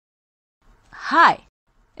Hi,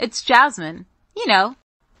 it's Jasmine. You know,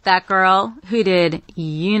 that girl who did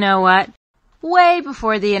you-know-what way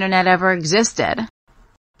before the internet ever existed.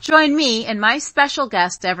 Join me and my special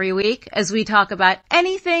guest every week as we talk about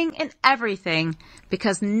anything and everything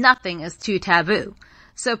because nothing is too taboo.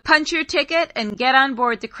 So punch your ticket and get on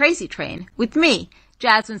board the crazy train with me,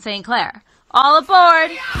 Jasmine St. Clair. All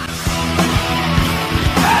aboard!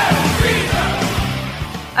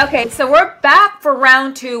 Okay, so we're back for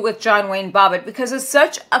round 2 with John Wayne Bobbitt because it's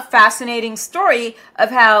such a fascinating story of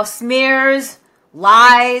how smears,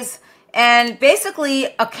 lies, and basically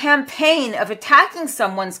a campaign of attacking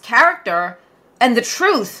someone's character and the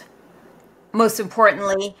truth, most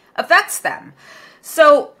importantly, affects them.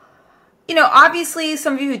 So, you know, obviously,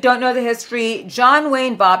 some of you who don't know the history, John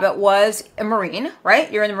Wayne Bobbitt was a Marine, right?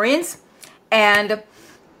 You're in the Marines? And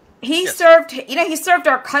he served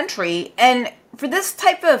our country, and for this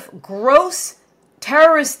type of gross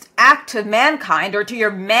terrorist act to mankind or to your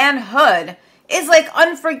manhood is like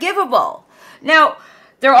unforgivable. Now,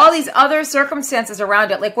 there are all these other circumstances around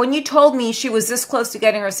it. Like when you told me she was this close to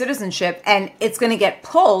getting her citizenship and it's going to get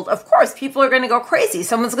pulled, of course, people are going to go crazy.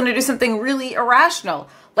 Someone's going to do something really irrational.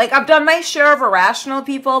 Like I've done my share of irrational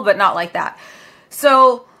people, but not like that.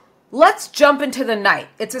 So let's jump into the night.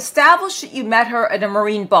 It's established that you met her at a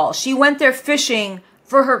Marine ball. She went there fishing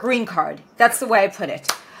for her green card. That's the way I put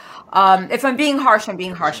it. If I'm being harsh, I'm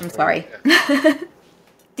being harsh. I'm sorry.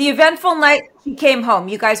 The eventful night she came home,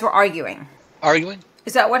 you guys were arguing. Arguing?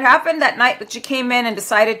 Is that what happened that night that you came in and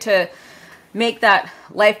decided to make that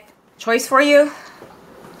life choice for you?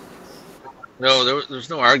 No, there was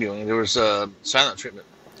no arguing. There was silent treatment.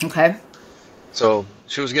 Okay. So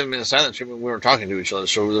she was giving me the silent treatment. We were talking to each other,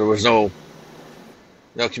 so there was no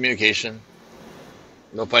communication,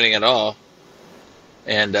 no fighting at all.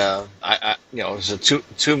 And I you know, so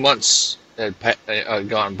 2 months had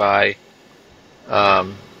gone by.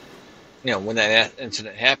 You know, when that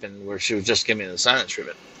incident happened, where she was just giving me the silent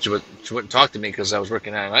treatment, she wouldn't talk to me because I was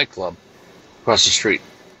working at a nightclub across the street.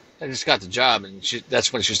 I just got the job, and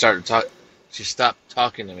that's when she started She stopped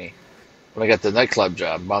talking to me when I got the nightclub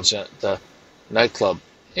job, bouncing at the nightclub.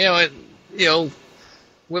 You know,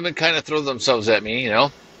 women kind of throw themselves at me, you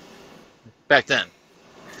know, back then.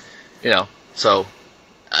 You know, so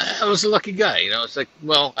I was a lucky guy, you know. It's like,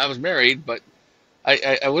 well, I was married, but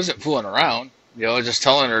I wasn't fooling around. You know, I was just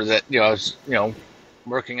telling her that, you know, I was, you know,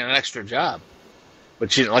 working an extra job. But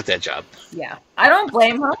she didn't like that job. Yeah. I don't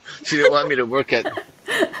blame her. She didn't want me to work at...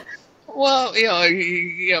 Well, you know,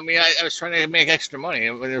 I mean, I was trying to make extra money.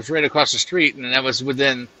 It was right across the street, and that was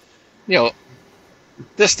within, you know,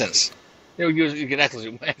 distance. You know, you can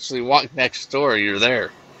actually walk next door, you're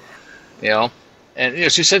there. You know? And, you know,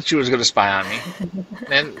 she said she was going to spy on me.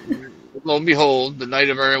 And lo and behold, the night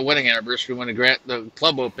of our wedding anniversary, when the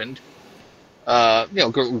club opened, you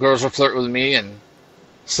know, girls were flirting with me and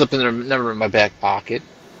slipping their number in my back pocket.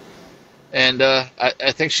 And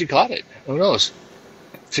I think she caught it. Who knows?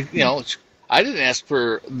 She, you know, I didn't ask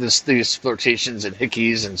for these flirtations and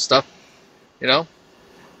hickeys and stuff. You know?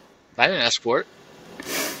 I didn't ask for it.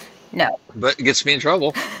 No. But it gets me in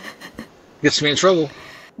trouble. Gets me in trouble.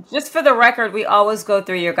 Just for the record, we always go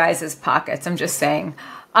through your guys' pockets. I'm just saying.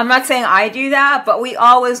 I'm not saying I do that, but we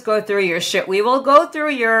always go through your shit. We will go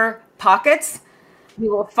through your pockets. We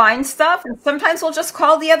will find stuff, and sometimes we'll just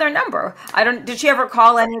call the other number. Did she ever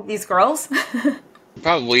call any of these girls?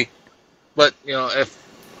 Probably. But, you know,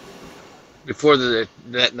 before the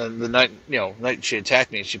night, you know, night she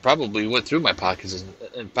attacked me, she probably went through my pockets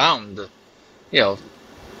and found the, you know,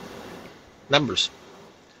 numbers.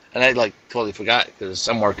 And I totally forgot because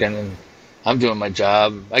I'm working and I'm doing my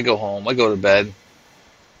job. I go home, I go to bed.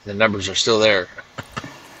 The numbers are still there.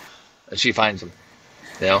 And she finds them,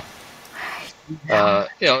 you know. You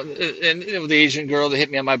know, and you know, the Asian girl that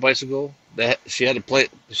hit me on my bicycle, she had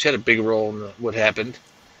a big role in what happened.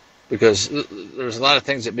 Because there was a lot of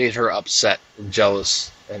things that made her upset and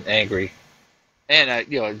jealous and angry. And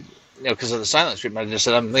you know, because of the silence treatment, I just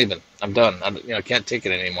said, I'm leaving. I'm done. I can't take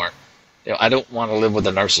it anymore. You know, I don't want to live with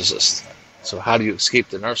a narcissist. So how do you escape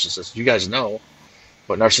the narcissist? You guys know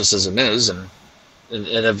what narcissism is, and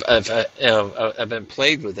I've been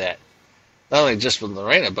plagued with that. Not only just with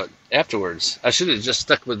Lorena, but afterwards. I should have just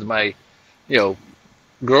stuck with my, you know,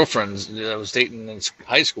 girlfriends that I was dating in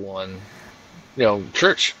high school and, you know,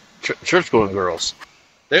 church-going girls.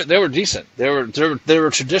 They were decent. They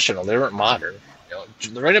were traditional. They weren't modern. You know,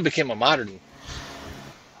 Lorena became a modern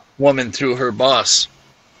woman through her boss.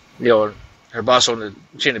 You know, her boss owned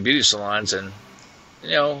a chain of beauty salons, and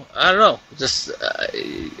you know, I don't know, just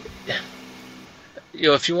you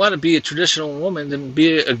know, if you want to be a traditional woman, then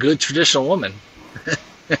be a good traditional woman.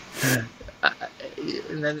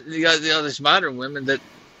 And you got these modern women that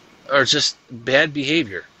are just bad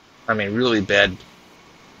behavior. I mean, really bad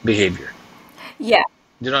behavior. Yeah.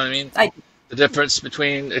 You know what I mean? I The difference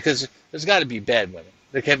between, because there's got to be bad women.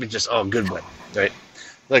 There can't be just all good women, right?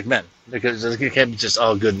 Like men, because there can't be just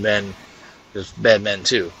all good men. There's bad men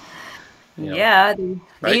too, Yeah, they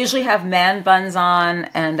right? usually have man buns on,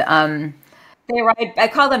 and they ride, I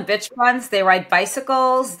call them bitch buns. They ride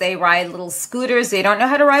bicycles, they ride little scooters. They don't know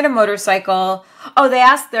how to ride a motorcycle. Oh, they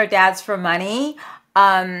ask their dads for money.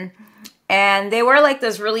 Um, and they wear like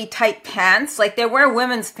those really tight pants. Like they wear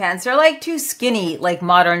women's pants. They're like too skinny, like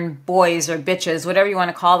modern boys or bitches, whatever you want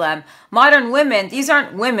to call them. Modern women, these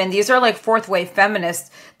aren't women. These are like fourth wave feminists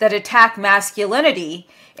that attack masculinity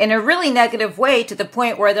in a really negative way, to the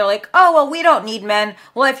point where they're like, oh, well, we don't need men.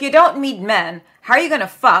 Well, if you don't need men, how are you going to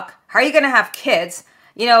fuck? How are you going to have kids?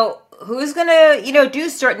 Who's going to, do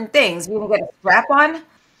certain things? You going to get a strap on?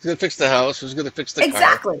 Who's gonna fix the house? Who's gonna fix the car?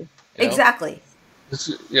 Exactly. You know? Exactly. It's,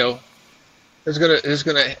 who's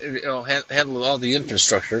gonna handle all the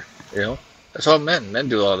infrastructure? That's all men. Men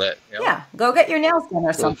do all that. Yeah. Go get your nails done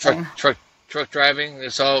or something. Truck driving.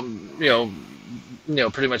 It's all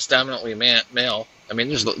pretty much dominantly male. I mean,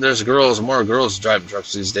 there's more girls driving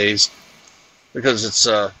trucks these days because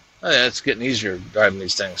it's getting easier driving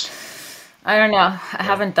these things. I don't know. I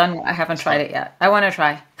haven't tried it yet. I want to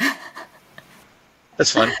try.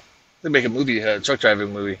 That's fun. They make a movie, a truck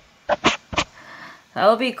driving movie.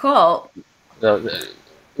 That'll be cool.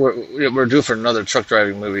 We're due for another truck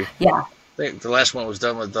driving movie. Yeah. I think the last one was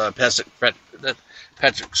done with Patrick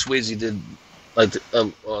Swayze did. Like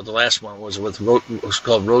the last one was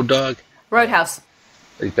called Road Dog. Roadhouse.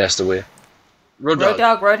 He passed away. Road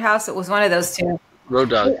Dog, Roadhouse. It was one of those two. Road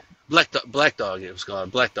Dog. Black Dog. It was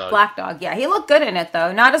called Black Dog. Black Dog. Yeah, he looked good in it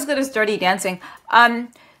though. Not as good as Dirty Dancing.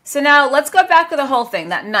 So now let's go back to the whole thing.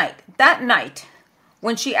 That night,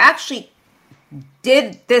 when she actually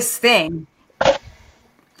did this thing.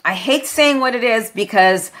 I hate saying what it is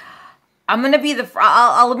because I'm going to be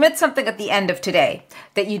I'll admit something at the end of today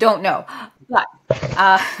that you don't know, but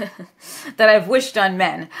that I've wished on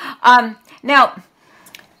men. Now,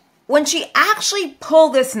 when she actually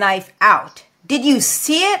pulled this knife out, did you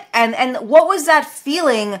see it? And what was that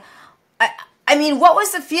feeling? I mean, what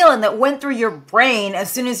was the feeling that went through your brain as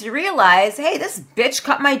soon as you realized, hey, this bitch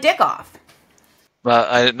cut my dick off? Well,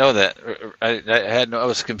 I didn't know that. I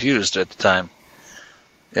was confused at the time.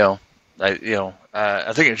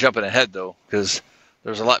 I think you're jumping ahead though, because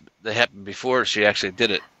there was a lot that happened before she actually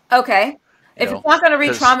did it. Okay. If it's not going to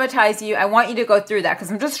re-traumatize you, I want you to go through that,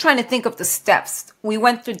 because I'm just trying to think of the steps. We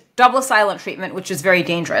went through double silent treatment, which is very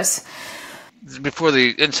dangerous. Before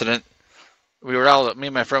the incident, we were out. Me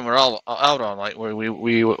and my friend were all out all night. Where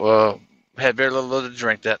we had very little to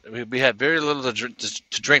drink. We had very little to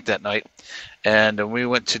drink that night, and we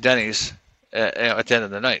went to Denny's at the end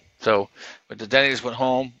of the night. So went to Denny's, went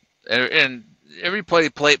home, and everybody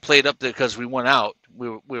played up there because we went out.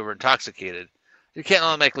 We were intoxicated. You can't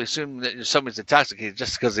automatically assume that somebody's intoxicated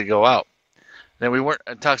just because they go out. And we weren't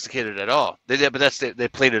intoxicated at all. They did, but they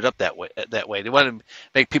played it up that way. They wanted to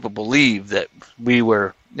make people believe that we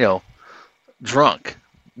were, drunk.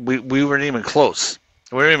 We weren't even close.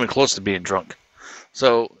 We weren't even close to being drunk.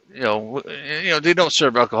 So they don't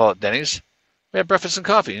serve alcohol at Denny's. We had breakfast and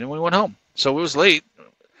coffee, and we went home. So it was late,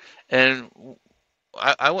 and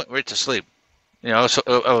I went right to sleep. I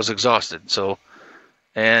was exhausted. So,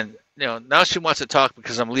 and now she wants to talk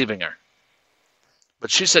because I'm leaving her.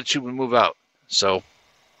 But she said she would move out. So,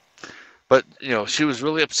 but she was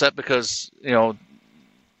really upset because the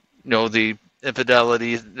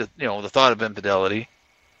infidelity, the thought of infidelity,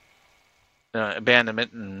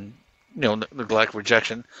 abandonment, and neglect,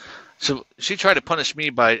 rejection. So she tried to punish me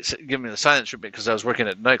by giving me the silent treatment because I was working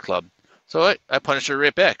at a nightclub. So I punished her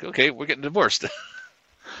right back. Okay, we're getting divorced.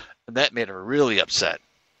 And that made her really upset.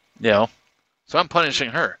 So I'm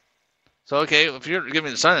punishing her. So okay, if you're giving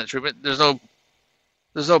me the silent treatment, there's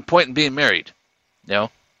no point in being married. Because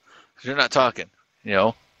you're not talking.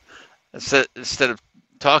 Instead of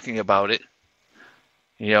talking about it,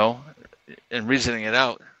 and reasoning it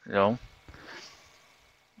out,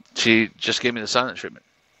 she just gave me the silent treatment.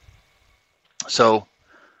 So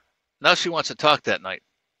now she wants to talk that night.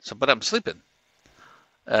 But I'm sleeping.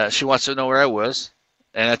 She wants to know where I was,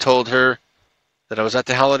 and I told her that I was at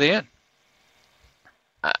the Holiday Inn.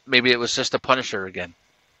 Maybe it was just to punish her again,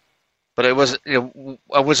 but it wasn't.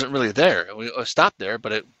 I wasn't really there. We stopped there,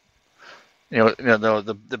 but it,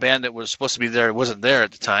 the band that was supposed to be there wasn't there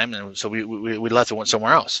at the time, and so we left and went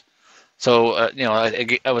somewhere else. So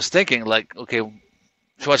I was thinking like, okay,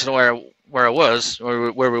 she wants to know where I was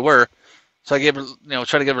or where we were. So I gave her,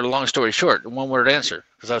 try to give her a long story short, a one-word answer,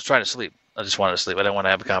 because I was trying to sleep. I just wanted to sleep. I didn't want to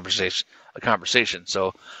have a conversation.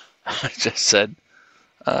 So I just said,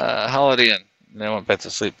 Holiday Inn, and I went back to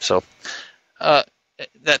sleep. So uh,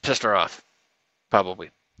 that pissed her off, probably.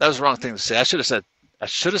 That was the wrong thing to say. I should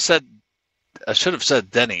have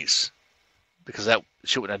said Denny's, because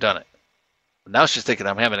she wouldn't have done it. But now she's thinking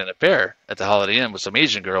I'm having an affair at the Holiday Inn with some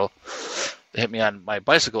Asian girl that hit me on my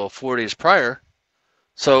bicycle 4 days prior.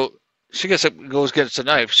 So she gets a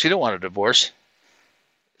knife. She don't want a divorce.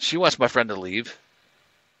 She wants my friend to leave.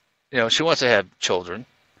 She wants to have children,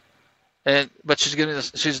 but she's giving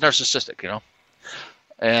this. She's narcissistic,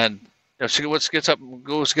 and she gets up and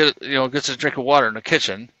goes gets a drink of water in the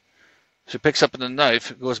kitchen. She picks up the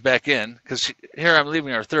knife, goes back in, because here I'm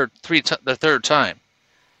leaving her the third time,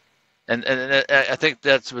 and I think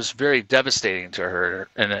that was very devastating to her,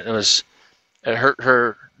 and it hurt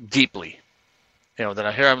her deeply.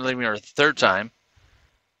 That here I'm leaving her a third time,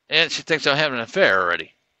 and she thinks I'm having an affair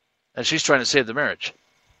already, and she's trying to save the marriage.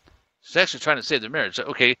 She's actually trying to save the marriage.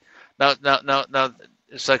 Okay, now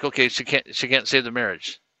it's like, okay, she can't save the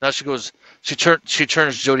marriage. Now she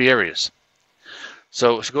turns Jodi Arias.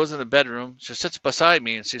 So she goes in the bedroom. She sits beside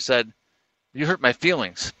me and she said, "You hurt my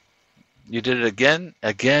feelings. You did it again,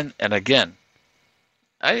 and again."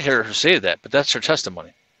 I didn't hear her say that, but that's her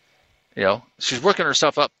testimony. She's working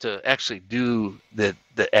herself up to actually do the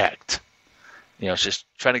act. She's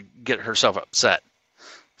trying to get herself upset.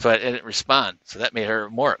 So I didn't respond. So that made her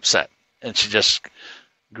more upset. And she just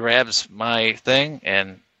grabs my thing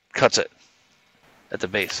and cuts it at the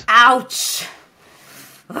base. Ouch.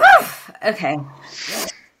 Okay.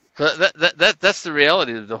 So that's the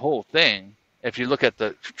reality of the whole thing. If you look at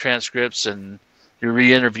the transcripts and you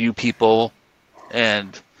re-interview people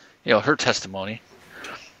and, her testimony.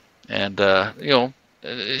 And,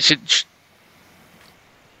 she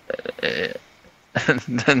and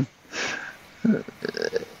then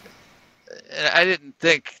I didn't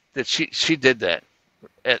think that she did that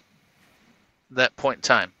at that point in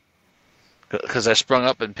time, because I sprung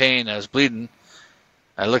up in pain. I was bleeding.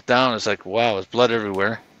 I looked down. It's like, wow, there's blood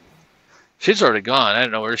everywhere. She's already gone. I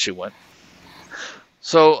didn't know where she went.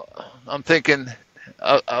 So I'm thinking,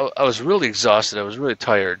 I was really exhausted. I was really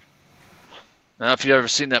tired. I don't know if you've ever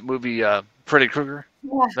seen that movie, Freddy Krueger,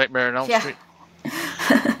 Yeah. Nightmare on Elm Yeah. Street.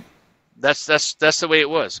 That's the way it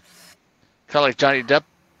was. Kind of like Johnny Depp.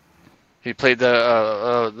 He played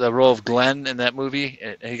the role of Glenn in that movie,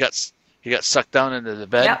 and he got sucked down into the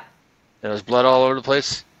bed. Yep. And there was blood all over the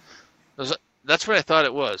place. That's what I thought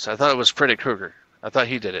it was. I thought it was Freddy Krueger. I thought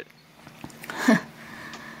he did it.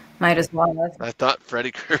 Might as well have. I thought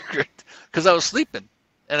Freddy Krueger, because I was sleeping,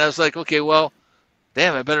 and I was like, okay, well,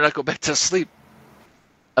 damn, I better not go back to sleep.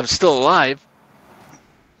 I'm still alive.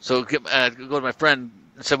 So go to my friend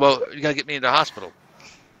and said, well, you gotta get me into the hospital,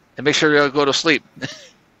 and make sure you go to sleep.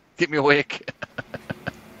 Get me awake.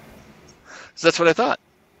 So that's what I thought.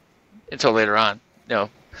 Until later on, a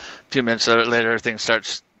few minutes later, everything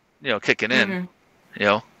starts, kicking in,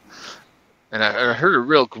 Mm-hmm. And I heard a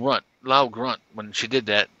real loud grunt when she did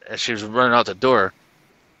that as she was running out the door.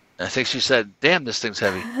 And I think she said, "Damn, this thing's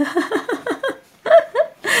heavy."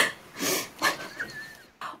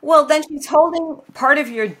 Well, then she's holding part of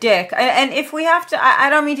your dick. And if we have to, I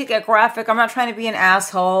don't mean to get graphic. I'm not trying to be an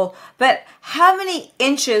asshole. But how many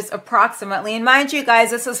inches approximately? And mind you, guys,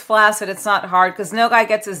 this is flaccid. It's not hard, because no guy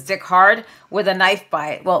gets his dick hard with a knife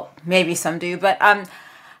bite. Well, maybe some do. But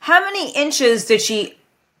how many inches did she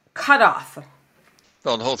cut off?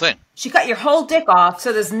 Well, the whole thing. She cut your whole dick off,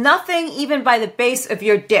 so there's nothing even by the base of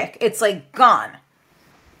your dick. It's like gone.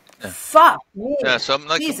 Yeah. Fuck me. Yeah, so I'm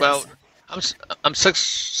like Jesus. I'm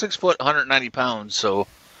 6 foot, 190 pounds. So,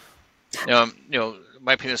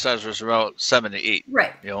 my penis size was about 7 to 8.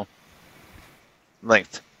 Right.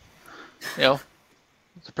 Length. It's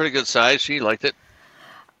a pretty good size. She liked it.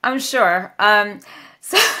 I'm sure.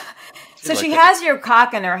 So she has your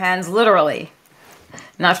cock in her hands, literally,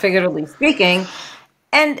 not figuratively speaking.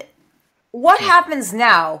 And what happens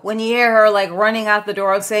now when you hear her like running out the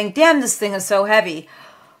door and saying, "Damn, this thing is so heavy"?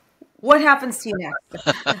 What happens to you next?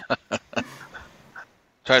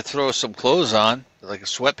 Try to throw some clothes on, like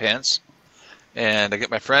sweatpants, and I get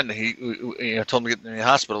my friend. He told me to get in the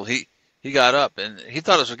hospital. He got up and he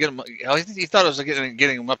thought I was getting him. He thought I was getting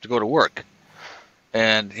him up to go to work,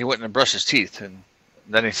 and he went and brushed his teeth, and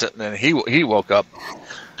then he said, then he woke up,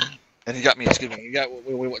 and he got me.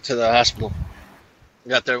 We went to the hospital. We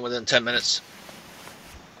got there within 10 minutes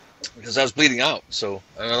because I was bleeding out. So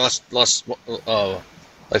I lost over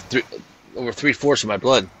 3/4 of my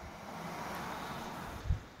blood.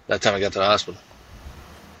 That time I got to the hospital.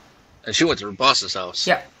 And she went to her boss's house.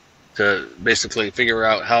 Yeah. to basically figure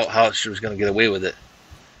out how she was going to get away with it.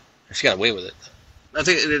 And she got away with it. I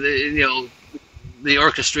think, they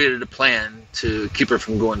orchestrated a plan to keep her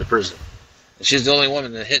from going to prison. And she's the only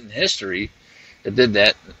woman in history that did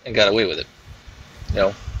that and got away with it.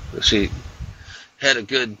 She had a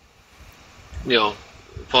good,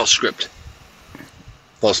 false script,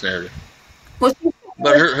 false narrative.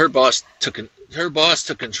 But her boss took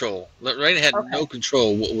control. Lorena had no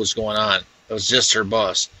control of what was going on. It was just her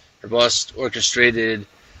boss. Her boss orchestrated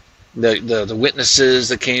the witnesses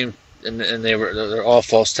that came, and they're all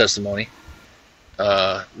false testimony.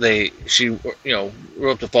 She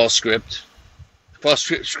wrote the false script. The false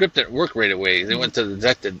script didn't work right away. They went to the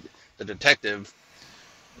detective, and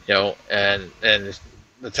the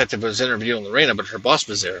detective was interviewing Lorena, but her boss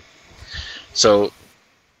was there. So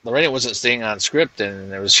Lorena wasn't staying on script,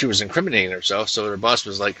 and she was incriminating herself. So her boss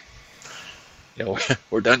was like,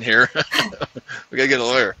 we're done here. We gotta get a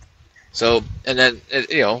lawyer. So, and then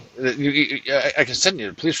I can send you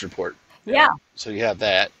the police report. Yeah. So you have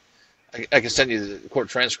that. I can send you the court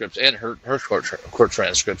transcripts and her court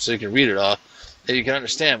transcripts, so you can read it all, and you can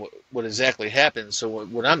understand what exactly happened. So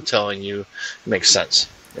what I'm telling you makes sense.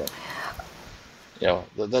 The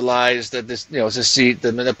lies, the deceit,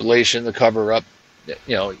 the manipulation, the cover up.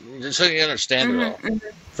 Just so you understand it all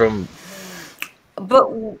from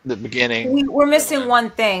the beginning. We're missing one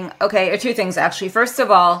thing. Okay, or two things actually. First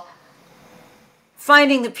of all,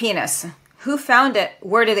 finding the penis. Who found it?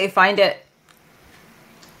 Where did they find it?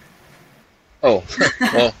 Oh,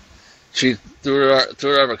 well, she threw it out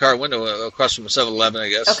of her car window across from a 7-Eleven, I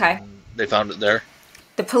guess. Okay. They found it there.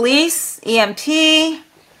 The police, EMT.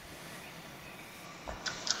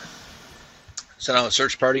 Sent out a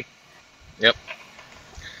search party. Yep.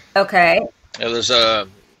 Okay. Yeah,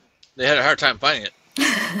 they had a hard time finding it.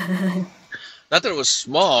 Not that it was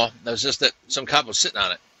small. It was just that some cop was sitting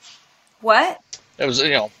on it. What? It was,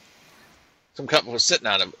 some cop was sitting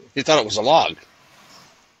on it. He thought it was a log.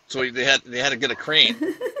 So they had to get a crane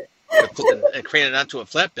and crane it onto a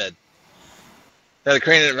flatbed. They had to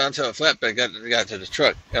crane it onto a flatbed, got to the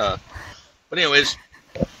truck. But anyways,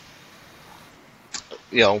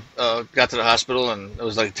 got to the hospital, and it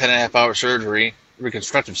was like 10.5-hour surgery,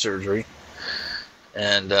 reconstructive surgery.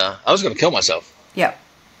 And I was going to kill myself. Yeah.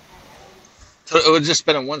 So it would just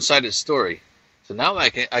been a one-sided story. So now I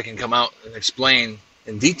can come out and explain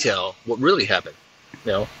in detail what really happened.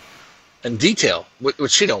 In detail,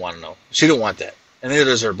 what she don't want to know. She don't want that. And neither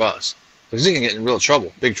does her boss. Because they can get in real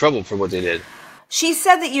trouble, big trouble for what they did. She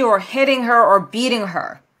said that you were hitting her or beating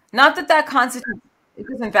her. Not that constitutes, it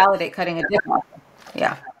doesn't validate cutting a dick off.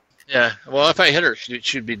 Yeah. Yeah. Well, if I hit her,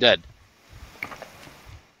 she'd be dead.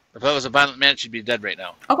 If I was a violent man, she'd be dead right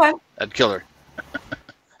now. Okay. I'd kill her.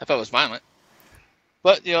 If I was violent.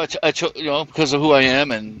 But, because of who I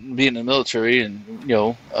am and being in the military and,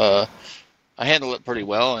 I handled it pretty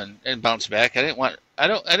well and bounced back. I didn't want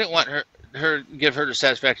her give her the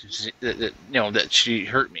satisfaction that she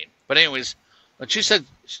hurt me. But anyways, when she said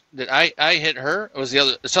that I hit her, it's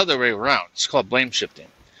the other way around. It's called blame shifting.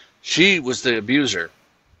 She was the abuser.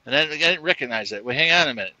 And I didn't recognize that. Well, hang on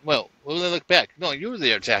a minute. Well, when I look back, no, you were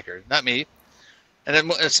the attacker, not me. And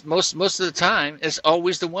then it's most of the time, it's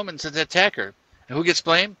always the woman to the attacker. And who gets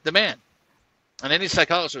blamed? The man. And any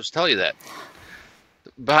psychologist will tell you that.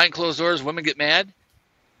 Behind closed doors, women get mad,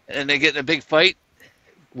 and they get in a big fight.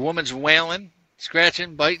 Woman's wailing,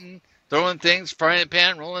 scratching, biting, throwing things, frying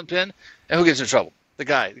pan, rolling pin. And who gets in trouble? The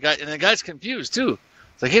guy. And the guy's confused, too.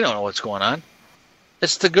 It's like, he don't know what's going on.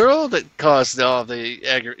 It's the girl that caused all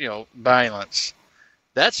the violence.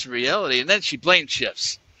 That's reality. And then she blame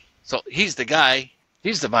shifts. So he's the guy.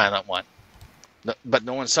 He's the violent one. But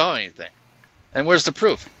no one saw anything. And where's the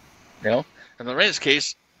proof? In Lorena's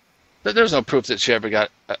case, there's no proof that she ever got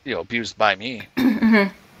abused by me. Mm-hmm.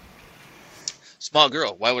 Small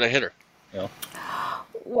girl. Why would I hit her? Well,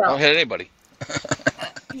 I don't hit anybody.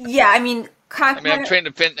 Yeah, I mean, I'm trained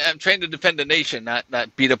to defend the nation,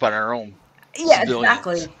 not beat up on our own. Yeah, civilians.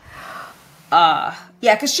 exactly.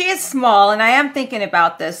 Yeah, because she is small, and I am thinking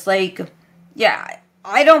about this. Like, yeah,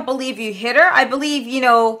 I don't believe you hit her. I believe,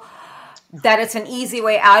 that it's an easy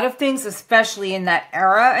way out of things, especially in that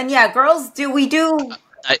era. And yeah, girls do. We do.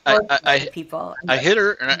 People. I hit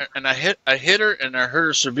her, and I hit her, and I hurt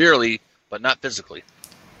her severely, but not physically.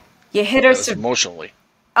 You hit her emotionally.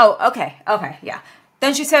 Oh, okay, yeah.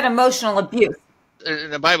 Then she said emotional abuse.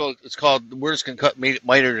 In the Bible, it's called "the words can cut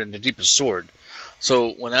mightier than the deepest sword."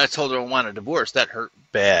 So when I told her I wanted a divorce, that hurt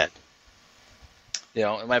bad.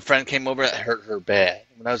 And my friend came over, that hurt her bad.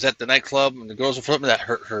 When I was at the nightclub and the girls were flipping, that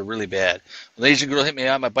hurt her really bad. When the Asian girl hit me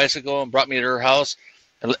on my bicycle and brought me to her house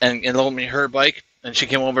and loaned me her bike, and she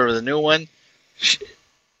came over with a new one.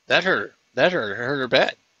 That hurt her. That hurt her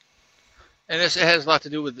bad. And it has a lot to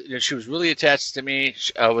do with, she was really attached to me.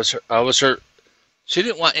 I was her. She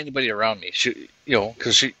didn't want anybody around me.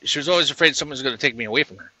 Because she was always afraid someone's going to take me away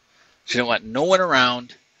from her. She didn't want no one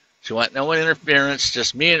around. She wanted no one interference.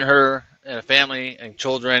 Just me and her and a family and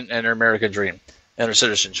children and her American dream and her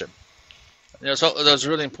citizenship. So that was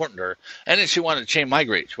really important to her. And then she wanted to chain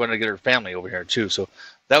migrate. She wanted to get her family over here too. So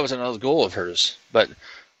that was another goal of hers. But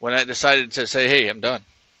when I decided to say, hey, I'm done.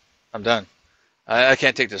 I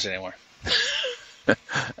can't take this anymore.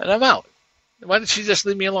 And I'm out. Why didn't she just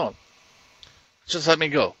leave me alone? Just let me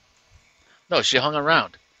go. No, she hung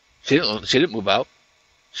around. She didn't move out.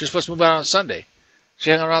 She was supposed to move out on Sunday.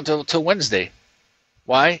 She hung around till Wednesday.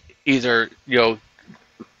 Why? Either tell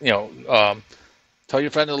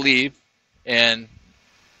your friend to leave, and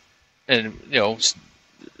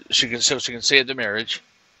she can save the marriage,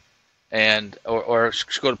 or she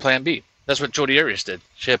could go to Plan B. That's what Jodi Arias did.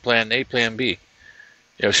 She had Plan A, Plan B.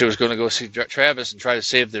 She was going to go see Travis and try to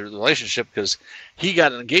save the relationship because he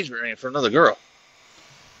got an engagement ring for another girl.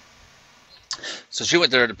 So she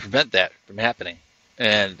went there to prevent that from happening,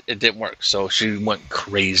 and it didn't work. So she went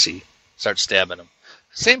crazy, started stabbing him.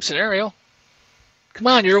 Same scenario. Come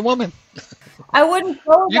on, you're a woman. I wouldn't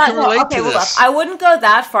go you can relate to this. Look, I wouldn't go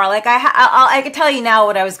that far. Like I could tell you now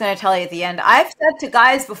what I was going to tell you at the end. I've said to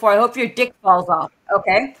guys before, I hope your dick falls off.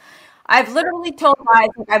 Okay. I've literally told guys,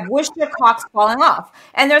 I've wished their cock's falling off.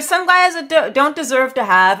 And there's some guys that don't deserve to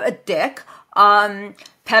have a dick.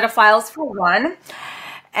 Pedophiles for one.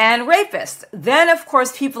 And rapists. Then, of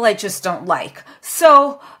course, people I just don't like.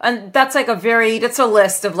 So, and that's like that's a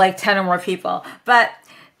list of like 10 or more people. But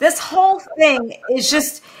this whole thing is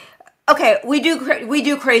just, okay, we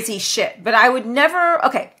do crazy shit. But I would never,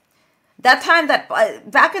 okay. That time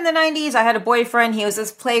back in the 90s, I had a boyfriend. He was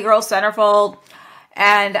this Playgirl centerfold.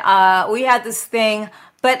 And we had this thing,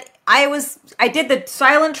 but I did the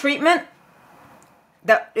silent treatment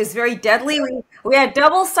that is very deadly. We had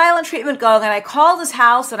double silent treatment going, and I called his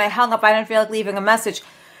house and I hung up. I didn't feel like leaving a message.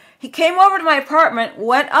 He came over to my apartment,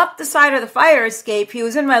 went up the side of the fire escape. He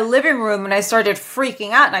was in my living room, and I started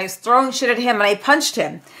freaking out, and I was throwing shit at him, and I punched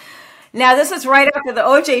him. Now, this is right after the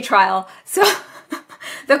OJ trial. So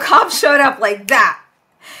the cops showed up like that.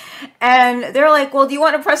 And they're like, well, do you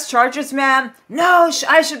want to press charges, ma'am? No,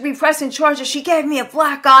 I should be pressing charges. She gave me a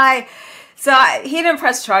black eye. So he didn't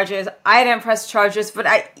press charges. I didn't press charges.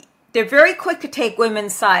 But they're very quick to take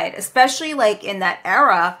women's side, especially like in that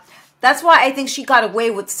era. That's why I think she got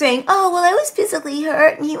away with saying, oh, well, I was physically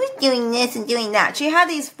hurt and he was doing this and doing that. She had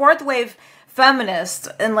these fourth wave feminists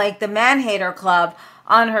in like the Man-Hater Club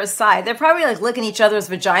on her side. They're probably like licking each other's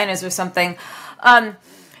vaginas or something.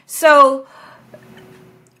 So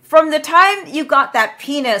from the time you got that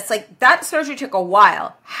penis, like that surgery took a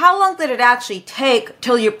while. How long did it actually take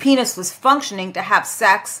till your penis was functioning to have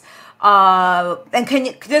sex? And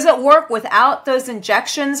does it work without those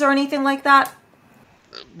injections or anything like that?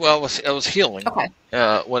 Well, it was healing. Okay.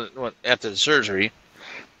 When after the surgery,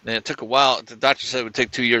 and it took a while. The doctor said it would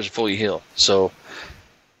take 2 years to fully heal. So,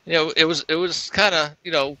 it was kind of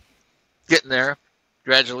getting there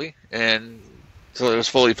gradually, and so it was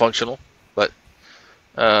fully functional. But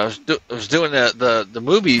I was doing the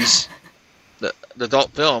movies, the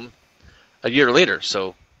adult film, a year later.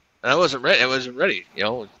 So, and I wasn't ready.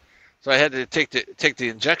 So I had to take the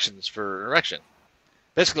injections for erection.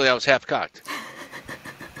 Basically, I was half cocked.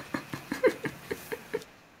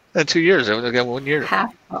 In 2 years, I got 1 year.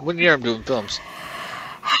 1 year I'm doing films.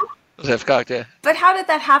 I was half cocked, yeah. But how did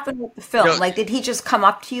that happen with the film? Like, did he just come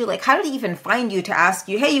up to you? Like, how did he even find you to ask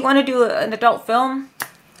you, hey, you want to do an adult film?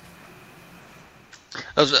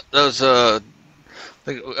 I was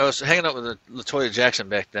hanging out with LaToya Jackson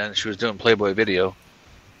back then. She was doing Playboy Video,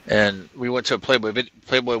 and we went to a Playboy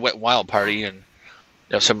Wet n Wild party, and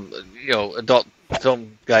some adult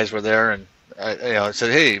film guys were there, and I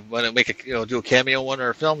said, hey, want to make do a cameo in one of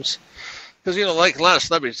our films? Because like a lot of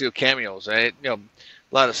celebrities do cameos, right? A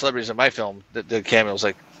lot of celebrities in my film that did cameos,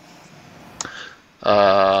 like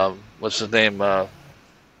what's his name,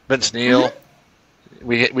 Vince Neil.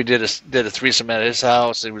 Mm-hmm. We did a threesome at his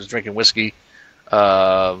house. He was drinking whiskey.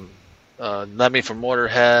 Lemmy from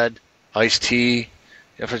Motorhead, Ice-T,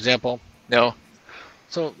 for example. So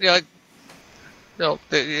so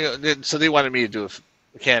they wanted me to do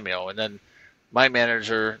a cameo, and then my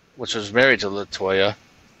manager, which was married to LaToya,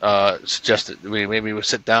 suggested we would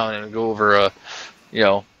sit down and go over a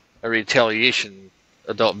retaliation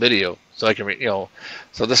adult video, so I can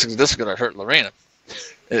so this is gonna hurt Lorena.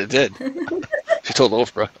 It did. She told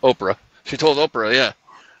Oprah. She told Oprah, yeah.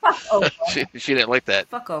 Fuck Oprah. she didn't like that.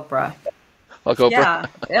 Fuck Oprah. Fuck Oprah. Yeah,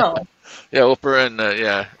 ill. Yeah, Oprah and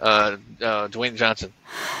Dwayne Johnson.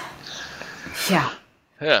 Yeah.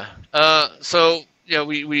 Yeah. So yeah,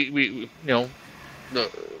 the,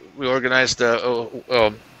 we organized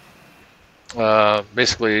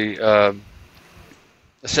basically a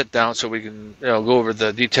sit down so we can go over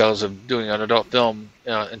the details of doing an adult film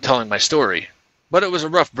and telling my story. But it was a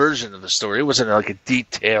rough version of the story. It wasn't like a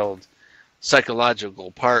detailed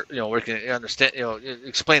psychological part, where you can understand,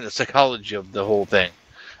 explain the psychology of the whole thing,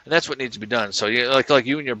 and that's what needs to be done. So, like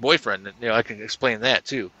you and your boyfriend, I can explain that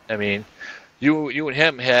too. I mean, you and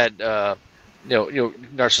him had,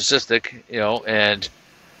 narcissistic, and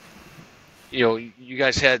you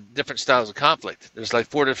guys had different styles of conflict. There's like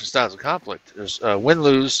 4 different styles of conflict. There's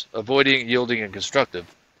win-lose, avoiding, yielding, and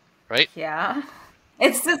constructive, right? Yeah.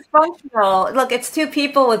 It's dysfunctional. Look, it's two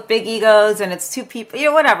people with big egos, and it's two people,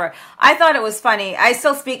 whatever. I thought it was funny. I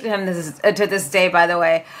still speak to him to this day, by the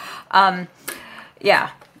way. Yeah.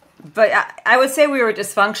 But I would say we were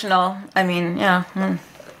dysfunctional. I mean, yeah.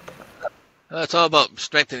 It's all about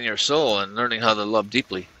strengthening your soul and learning how to love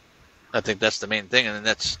deeply. I think that's the main thing, and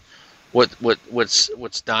that's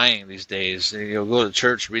what's dying these days. Go to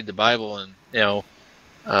church, read the Bible, and to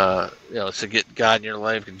get God in your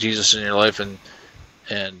life and Jesus in your life, and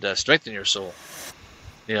strengthen your soul.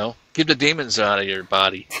 Keep the demons out of your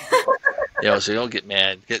body. So you don't get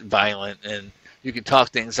mad, get violent, and you can talk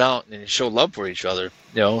things out and show love for each other.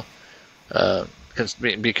 Be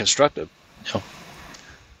constructive.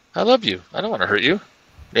 I love you. I don't want to hurt you.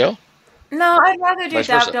 No, I'd rather do Vice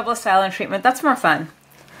versa. double silent treatment. That's more fun.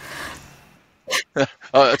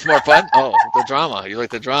 Oh, it's more fun? Oh, the drama. You like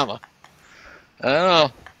the drama. I don't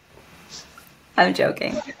know. I'm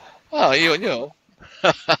joking. Oh,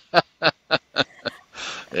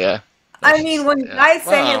 yeah. I mean, when guys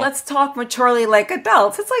say, hey, Wow. let's talk maturely like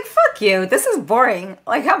adults, it's like, fuck you. This is boring.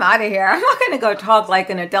 Like, I'm out of here. I'm not going to go talk like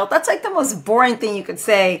an adult. That's like the most boring thing you could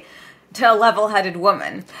say to a level-headed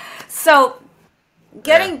woman. So,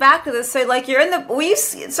 getting back to this, so like you're in the,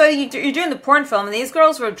 you're doing the porn film, and these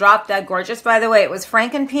girls were drop dead gorgeous, by the way. It was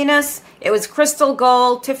Frankenpenis, it was Crystal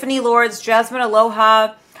Gold, Tiffany Lords, Jasmine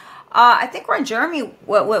Aloha. I think Ron Jeremy,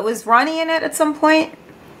 what was Ronnie in it at some point?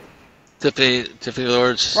 Tiffany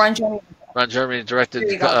Lords. Ron Jeremy directed.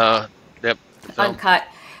 Yep. Uncut.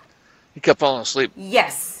 He kept falling asleep.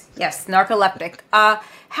 Yes, narcoleptic.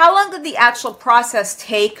 How long did the actual process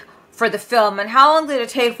take for the film, and how long did it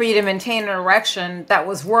take for you to maintain an erection that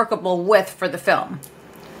was workable for the film?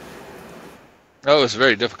 Oh, it was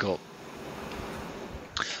very difficult.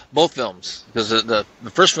 Both films, because the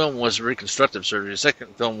first film was reconstructive surgery. The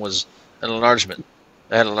second film was an enlargement.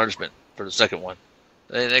 They had enlargement for the second one.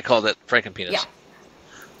 They called it Frankenpenis. Yeah.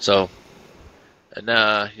 So, and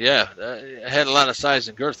I had a lot of size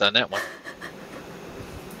and girth on that one.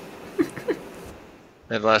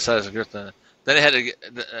 Had a lot of size and girth on it.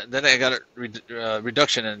 Then I got a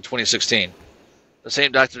reduction in 2016. The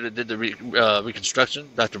same doctor that did the reconstruction,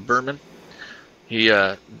 Dr. Berman, he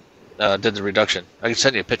did the reduction. I can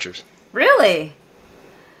send you pictures. Really?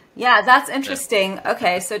 Yeah, that's interesting. Yeah.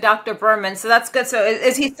 Okay, so Dr. Berman, so that's good. So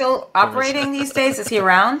is he still operating these days? Is he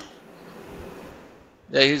around?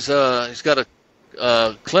 Yeah, he's got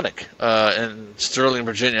a clinic in Sterling,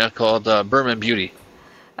 Virginia called Berman Beauty.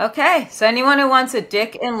 Okay, so anyone who wants a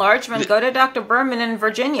dick enlargement, go to Dr. Berman in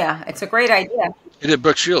Virginia. It's a great idea. He did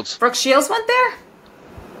Brooke Shields. Brooke Shields went there?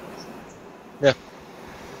 Yeah.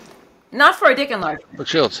 Not for a dick enlargement. Brooke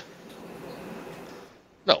Shields.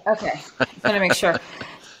 No. Okay, I'm gonna make sure.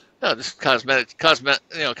 No, this is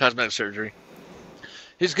cosmetic surgery.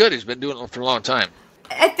 He's good. He's been doing it for a long time.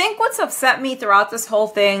 I think what's upset me throughout this whole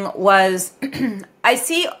thing was I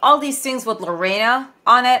see all these things with Lorena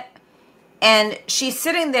on it, and she's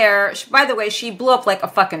sitting there. By the way, she blew up like a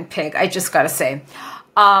fucking pig. I just gotta say,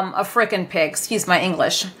 a frickin' pig. Excuse my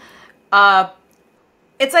English.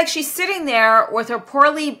 It's like she's sitting there with her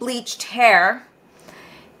poorly bleached hair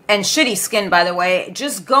and shitty skin, by the way,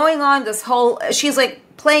 just going on this whole. She's like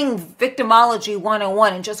playing victimology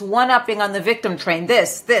 101 and just one-upping on the victim train.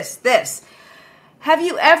 This. Have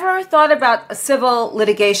you ever thought about a civil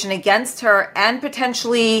litigation against her and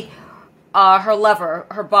potentially her lover,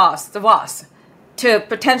 the boss, to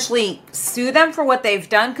potentially sue them for what they've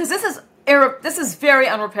done? Because this is very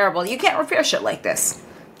unrepairable. You can't repair shit like this.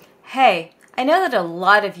 Hey, I know that a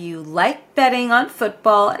lot of you like betting on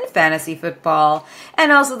football and fantasy football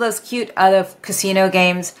and also those cute other casino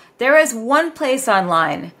games. There is one place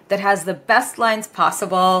online that has the best lines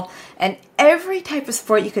possible and every type of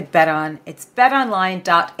sport you could bet on. It's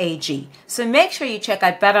betonline.ag. So make sure you check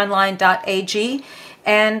out betonline.ag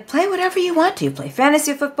and play whatever you want to. Play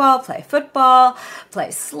fantasy football,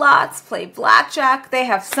 play slots, play blackjack. They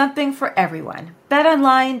have something for everyone.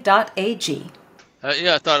 BetOnline.ag.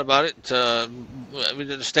 Yeah, I thought about it. I mean,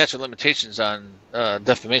 there's a statute of limitations on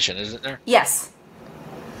defamation, isn't there? Yes.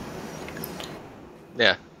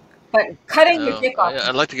 Yeah. But cutting your dick off.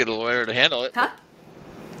 I'd like to get a lawyer to handle it. Huh?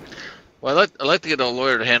 Well, I'd like to get a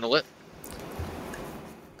lawyer to handle it.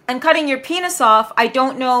 And cutting your penis off, I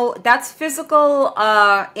don't know. That's physical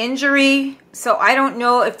injury. So I don't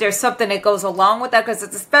know if there's something that goes along with that, because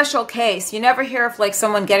it's a special case. You never hear of like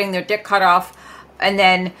someone getting their dick cut off and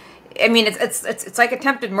then, I mean, it's like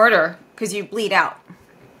attempted murder because you bleed out.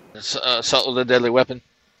 It's assault with a deadly weapon.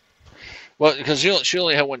 Well, because she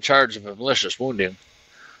only had one charge of a malicious wounding.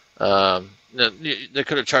 They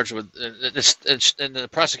could have charged her with, and the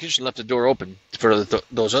prosecution left the door open for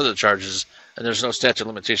those other charges, and there's no statute of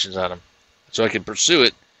limitations on them, so I can pursue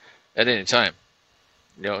it at any time,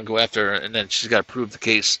 and go after her, and then she's got to prove the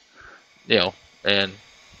case, but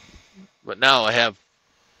now I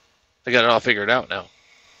got it all figured out now.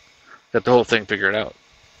 Got the whole thing figured out.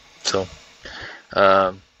 So,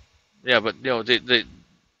 but the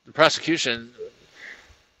prosecution,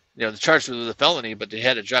 the charge was a felony, but they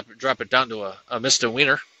had to drop it down to a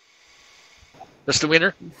misdemeanor.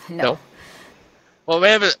 Misdemeanor? No. Well,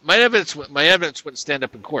 my evidence wouldn't stand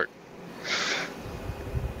up in court.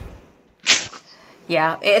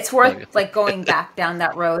 Yeah, it's worth like going back down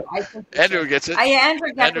that road. I think Andrew gets it.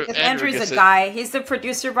 Andrew gets it because Andrew's a guy. He's the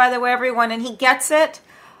producer, by the way, everyone, and he gets it.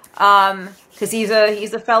 Because he's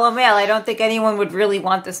a fellow male. I don't think anyone would really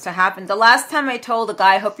want this to happen. The last time I told a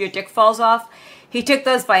guy, "I hope your dick falls off," he took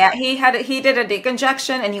those he did a dick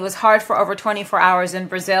injection, and he was hard for over 24 hours in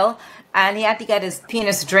Brazil, and he had to get his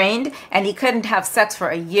penis drained, and he couldn't have sex for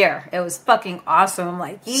a year. It was fucking awesome. I'm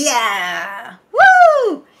like, yeah,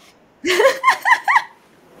 woo.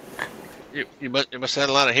 You must have had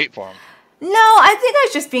a lot of hate for him. No, I think I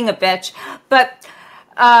was just being a bitch. But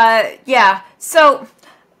yeah. So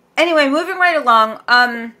anyway, moving right along.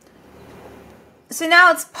 So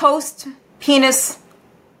now it's post penis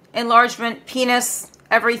enlargement, penis,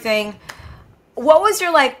 everything. What was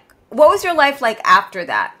your life like after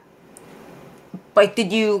that? Like,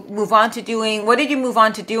 did you move on to doing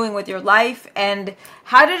with your life, and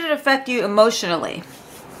how did it affect you emotionally?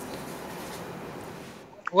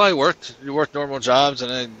 Well, I worked normal jobs,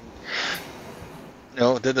 and I,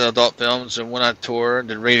 did the adult films and went on tour and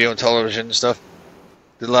did radio and television and stuff.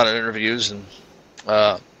 Did a lot of interviews, and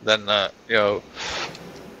then I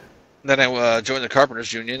joined the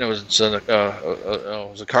Carpenters Union. I was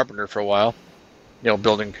a carpenter for a while,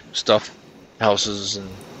 building stuff, houses and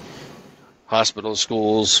hospitals,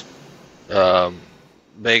 schools,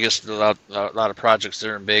 Vegas. Did a lot of projects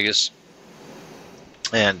there in Vegas,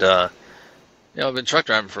 and I've been truck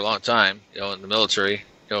driving for a long time. In the military,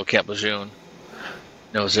 Camp Lejeune.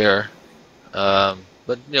 I was there,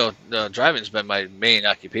 but driving's been my main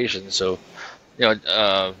occupation. So,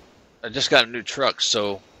 I just got a new truck,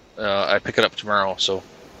 so I pick it up tomorrow. So,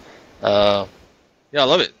 I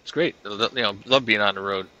love it. It's great. Love being on the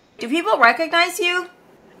road. Do people recognize you?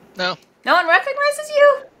 No. No one recognizes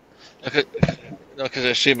you? No, because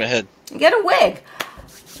I shave my head. You get a wig.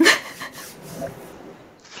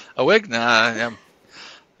 A wig? Nah.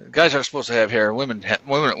 Guys are supposed to have hair. Women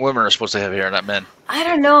are supposed to have hair, not men. I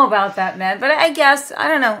don't know about that, man. But I guess I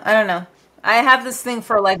don't know. I have this thing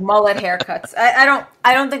for like mullet haircuts. I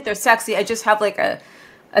don't think they're sexy. I just have like a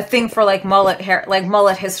thing for like mullet hair, like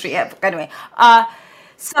mullet history. Yeah, anyway,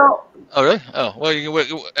 so. Oh really? Oh well,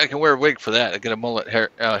 I can wear a wig for that. I get a mullet hair.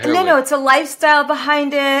 No, it's a lifestyle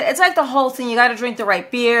behind it. It's like the whole thing. You got to drink the right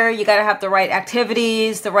beer. You got to have the right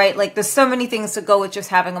activities. There's so many things to go with just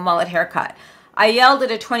having a mullet haircut. I yelled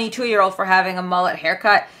at a 22-year-old for having a mullet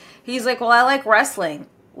haircut. He's like, well, I like wrestling.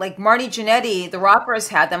 Like Marty Jannetty, the Rockers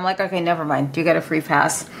had them. I'm like, okay, never mind. You get a free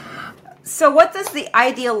pass. So what does the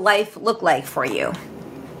ideal life look like for you?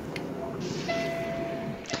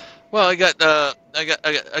 Well, I got a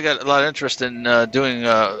lot of interest in doing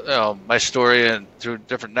my story and through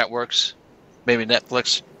different networks, maybe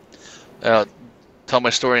Netflix. Tell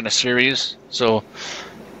my story in a series. So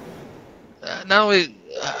not only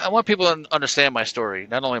I want people to understand my story,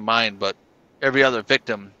 not only mine, but every other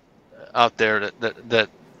victim out there that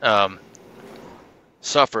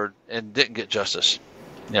suffered and didn't get justice.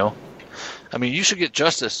 I mean, you should get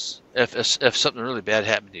justice if something really bad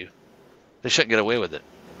happened to you. They shouldn't get away with it.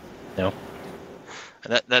 And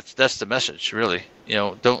that's the message, really.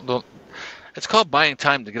 Don't. It's called buying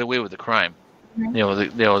time to get away with the crime.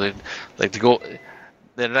 Mm-hmm.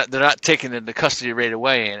 They they're not taken into custody right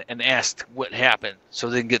away and asked what happened, so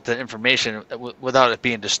they can get the information without it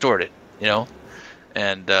being distorted.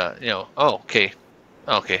 And oh, okay,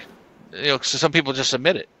 so some people just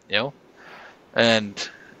admit it, and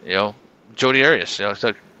Jodi Arias, it's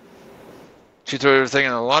like she threw everything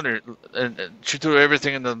in the laundry, and she threw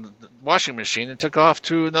everything in the washing machine and took off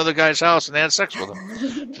to another guy's house and had sex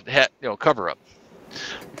with him. Cover up.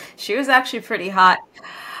 She was actually pretty hot.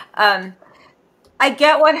 I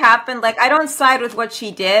get what happened. Like, I don't side with what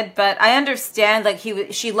she did, but I understand. Like,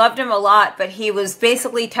 she loved him a lot, but he was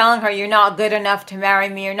basically telling her, "You're not good enough to marry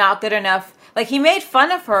me. You're not good enough." Like, he made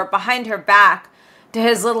fun of her behind her back to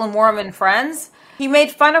his little Mormon friends. He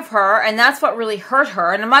made fun of her, and that's what really hurt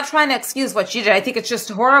her. And I'm not trying to excuse what she did. I think it's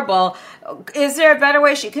just horrible. Is there a better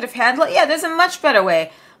way she could have handled it? Yeah, there's a much better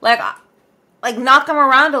way. Like knock him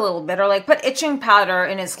around a little bit, or like put itching powder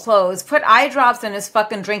in his clothes, put eye drops in his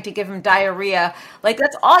fucking drink to give him diarrhea. Like,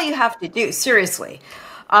 that's all you have to do, seriously.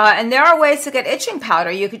 And there are ways to get itching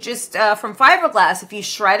powder. You could just, from fiberglass, if you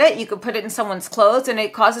shred it, you could put it in someone's clothes and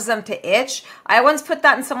it causes them to itch. I once put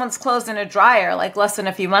that in someone's clothes in a dryer, like less than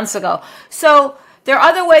a few months ago. So there are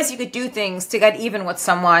other ways you could do things to get even with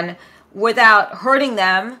someone without hurting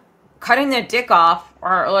them, cutting their dick off,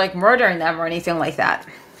 or like murdering them or anything like that.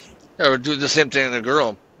 Or do the same thing to a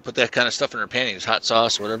girl, put that kind of stuff in her panties, hot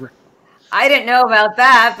sauce, or whatever. I didn't know about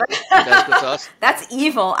that, but Tabasco sauce. That's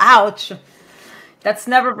evil. Ouch. That's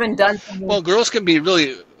never been done to me. Well, girls can be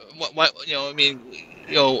really,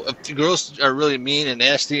 if girls are really mean and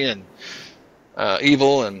nasty and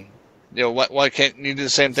evil, and why can't you do the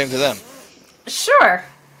same thing to them? Sure,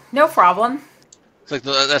 no problem. It's like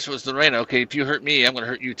that's what's the Lorena. Okay, if you hurt me, I'm going to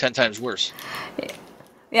hurt you 10 times worse.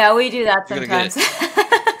 Yeah, we do that sometimes.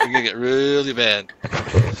 You're gonna get really bad.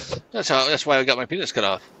 That's why I got my penis cut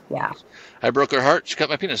off. Yeah. I broke her heart. She cut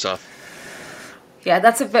my penis off. Yeah,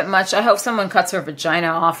 that's a bit much. I hope someone cuts her vagina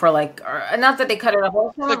off, or not that they cut it off,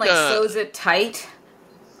 but someone sews it tight,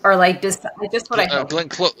 or just what I hope. Glenn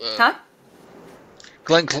Close.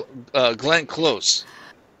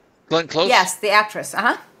 Glenn Close. Yes, the actress.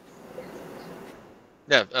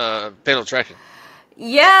 Yeah. Fatal Attraction.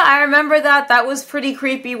 Yeah, I remember that. That was pretty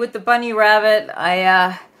creepy with the bunny rabbit. But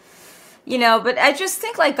I just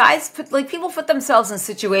think people put themselves in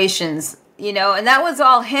situations, and that was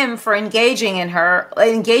all him for engaging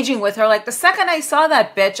with her. Like, the second I saw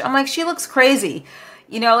that bitch, I'm like, she looks crazy.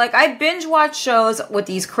 I binge watch shows with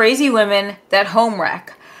these crazy women that home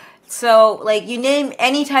wreck. So, you name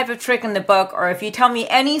any type of trick in the book, or if you tell me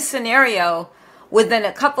any scenario, within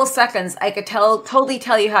a couple seconds, I could totally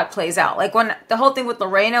tell you how it plays out. Like, when the whole thing with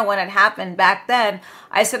Lorena, when it happened back then,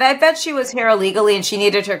 I said, I bet she was here illegally and she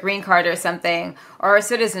needed her green card or something, or her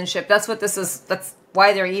citizenship. That's what this is. That's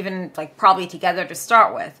why they're even probably together to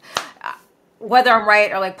start with. Whether I'm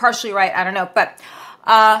right or partially right, I don't know. But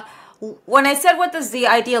when I said, what does the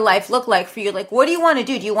ideal life look like for you? What do you want to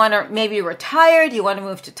do? Do you want to maybe retire? Do you want to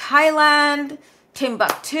move to Thailand,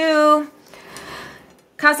 Timbuktu,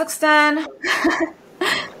 Kazakhstan?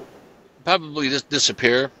 Probably just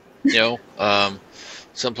disappear,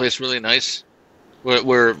 someplace really nice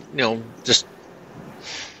where just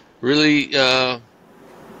really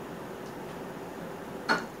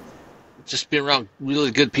just be around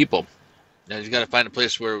really good people. You got to find a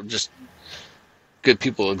place where just good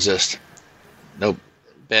people exist. No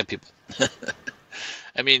bad people.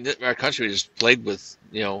 I mean, our country is plagued with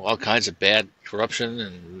all kinds of bad corruption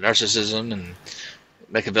and narcissism and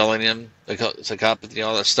Machiavellian, psychopathy,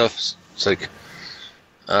 all that stuff. It's like,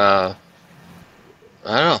 I don't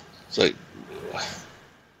know. It's like,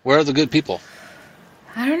 where are the good people?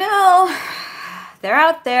 I don't know. They're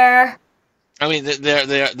out there. I mean,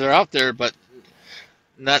 they're out there, but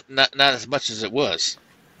not as much as it was.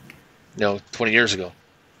 20 years ago,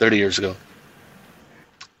 30 years ago,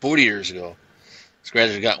 40 years ago. It's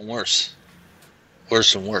gradually gotten worse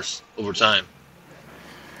and worse over time.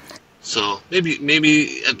 So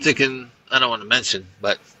maybe I'm thinking, I don't want to mention,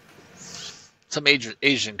 but some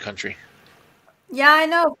Asian country. Yeah, I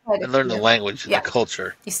know. And learn the language and the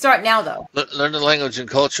culture. You start now, though. Learn the language and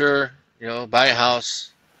culture. Buy a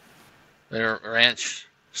house, or a ranch,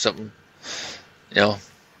 something.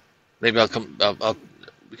 Maybe I'll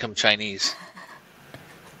become Chinese.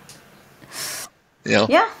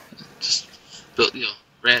 Yeah. Just build,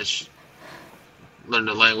 ranch. Learn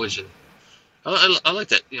the language, and I like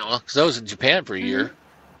that, because I was in Japan for a year,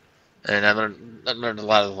 and I learned a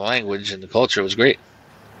lot of the language, and the culture was great.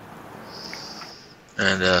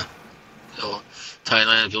 And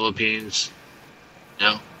Thailand, Philippines,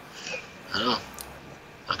 I don't know,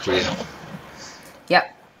 not Korea.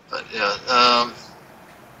 Yep. But yeah,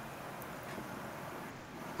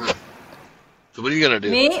 So what are you gonna do?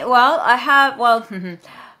 Me? Well, I have, well,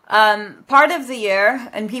 part of the year,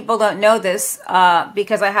 and people don't know this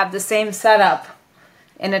because I have the same setup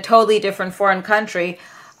in a totally different foreign country.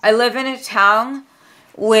 I live in a town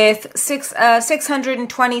with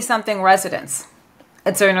 620 something residents.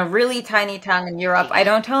 It's in a really tiny town in Europe. I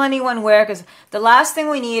don't tell anyone where because the last thing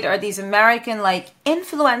we need are these American like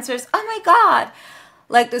influencers. Oh my God.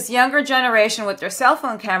 Like this younger generation with their cell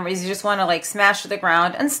phone cameras, you just want to like smash to the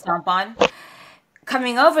ground and stomp on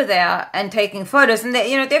coming over there and taking photos. And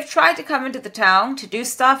they, they've tried to come into the town to do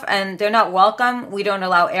stuff and they're not welcome. We don't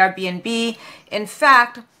allow Airbnb. In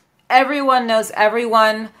fact, everyone knows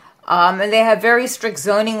everyone. And they have very strict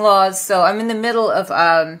zoning laws. So I'm in the middle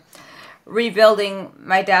of rebuilding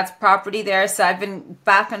my dad's property there. So I've been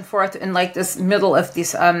back and forth in like this middle of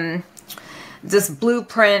this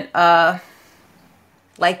blueprint, like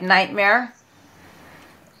nightmare.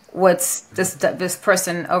 What's this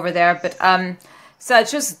person over there? But so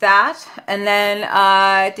it's just that, and then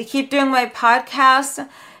to keep doing my podcast,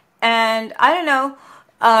 and I don't know,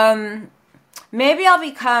 maybe I'll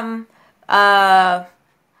become, maybe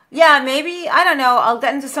I don't know, I'll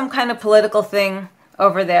get into some kind of political thing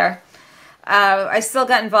over there. I still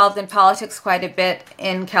get involved in politics quite a bit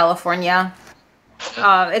in California.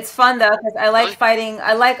 It's fun though because I like fighting,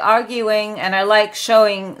 I like arguing, and I like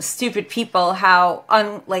showing stupid people how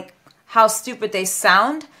stupid they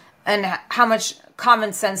sound and how much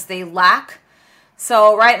common sense they lack.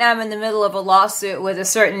 So right now I'm in the middle of a lawsuit with a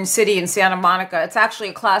certain city in Santa Monica. It's actually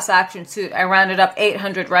a class action suit. I rounded up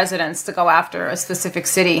 800 residents to go after a specific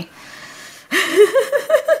city.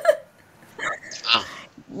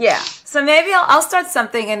 Yeah. So maybe I'll start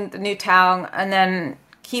something in the new town and then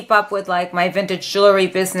keep up with like my vintage jewelry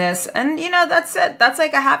business. And that's it. That's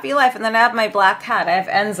like a happy life. And then I have my black cat. I have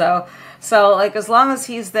Enzo. So like as long as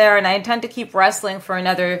he's there, and I intend to keep wrestling for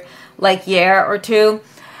another like year or two.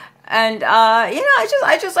 And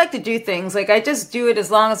I just like to do things. Like I just do it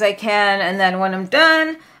as long as I can, and then when I'm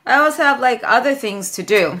done, I always have like other things to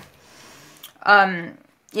do.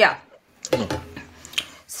 Yeah.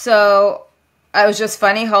 So I was just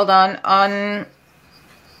funny. Hold on.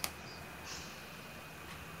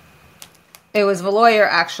 It was the lawyer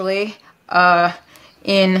actually. Hang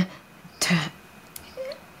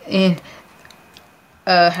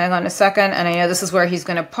on a second, and I know this is where he's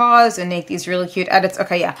going to pause and make these really cute edits.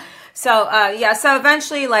 Okay, yeah. So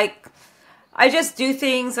eventually, like, I just do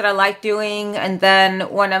things that I like doing, and then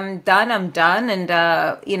when I'm done, and,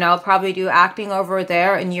 I'll probably do acting over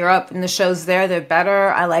there in Europe, and the shows there, they're better.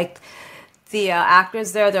 I like the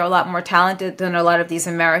actors there. They're a lot more talented than a lot of these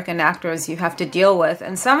American actors you have to deal with.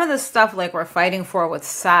 And some of the stuff, like, we're fighting for with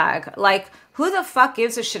SAG, like, who the fuck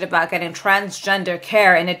gives a shit about getting transgender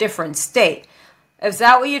care in a different state? Is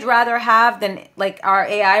that what you'd rather have than, like, our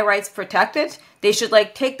AI rights protected? They should,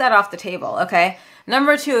 like, take that off the table, okay?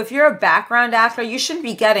 Number two, if you're a background actor, you shouldn't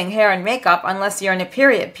be getting hair and makeup unless you're in a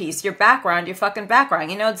period piece. Your fucking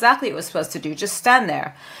background. You know exactly what you're supposed to do. Just stand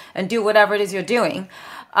there and do whatever it is you're doing.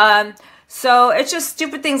 So it's just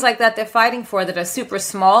stupid things like that they're fighting for that are super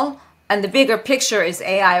small. And the bigger picture is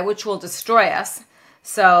AI, which will destroy us.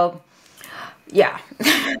 So, yeah.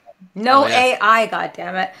 No AI,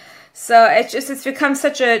 goddammit. So it's become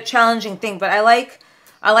such a challenging thing, but I like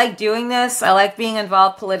doing this. I like being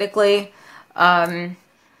involved politically. I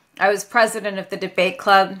was president of the debate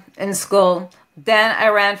club in school. Then I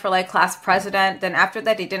ran for like class president. Then after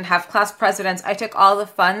that, they didn't have class presidents. I took all the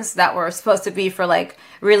funds that were supposed to be for like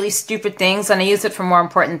really stupid things, and I used it for more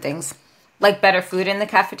important things, like better food in the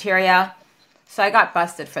cafeteria. So I got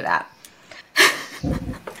busted for that.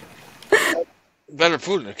 Better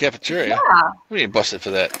food in the cafeteria? Yeah. We didn't busted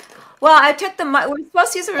for that. Well, I took the money. We were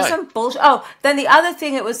supposed to use it for some bullshit. Oh, then the other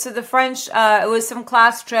thing, it was to the French, it was some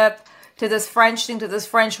class trip to this French thing, to this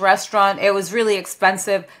French restaurant. It was really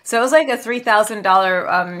expensive. So it was like a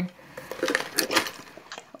 $3,000,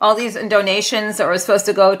 all these donations that were supposed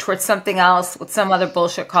to go towards something else with some other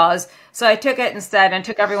bullshit cause. So I took it instead and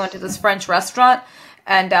took everyone to this French restaurant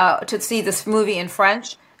and to see this movie in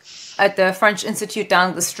French at the French Institute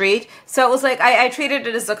down the street. So it was like, I treated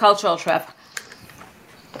it as a cultural trip.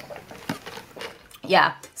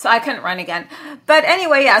 Yeah, so I couldn't run again. But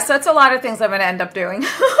anyway, yeah, so it's a lot of things I'm going to end up doing.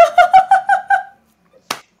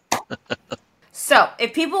 So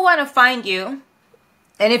if people want to find you,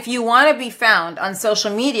 and if you want to be found on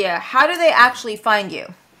social media, how do they actually find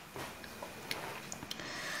you?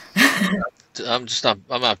 I just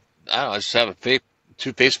have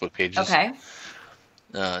two Facebook pages. Okay.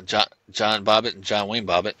 John Bobbitt and John Wayne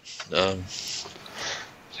Bobbitt.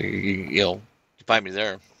 So you find me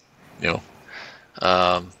there.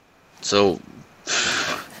 So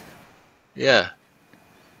Yeah.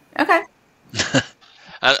 Okay.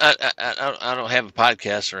 I don't have a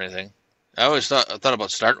podcast or anything. I thought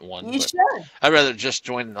about starting one, You but should. I'd rather just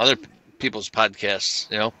join other people's podcasts.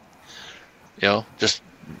 Just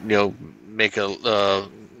make a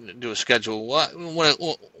do a schedule.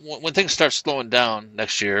 When things start slowing down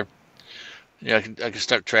next year, I can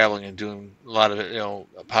start traveling and doing a lot of it.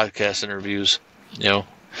 Podcast interviews. You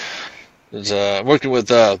know, working with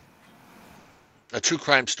a true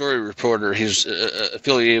crime story reporter. He's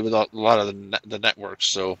affiliated with a lot of the networks.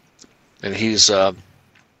 So, and he's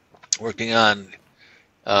working on.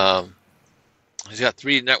 Um, he's got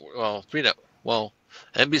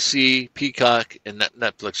NBC, Peacock, and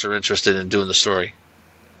Netflix are interested in doing the story.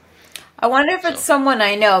 I wonder if it's So, someone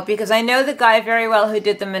I know, because I know the guy very well who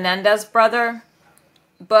did the Menendez brother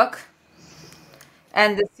book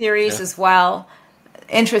and the series yeah. as well.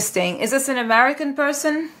 Interesting. Is this an American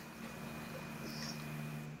person?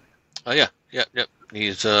 Oh yeah, yeah, yeah.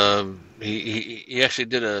 He's he actually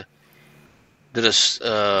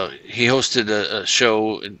he hosted a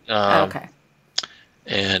show, Okay.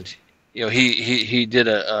 and he did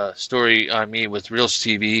a story on me with Reels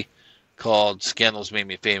TV called "Scandals Made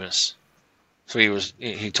Me Famous." So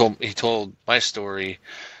he told my story,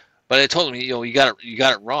 but I told him you got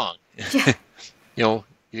it wrong. Yeah.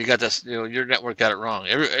 You got this. Your network got it wrong.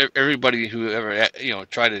 Everybody who ever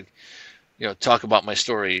tried to talk about my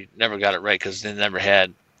story never got it right because they never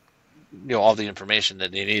had all the information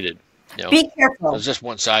that they needed. Be It careful. was just Be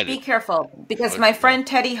one-sided. careful. Because But my friend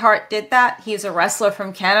Teddy Hart did that. He's a wrestler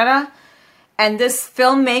from Canada. And this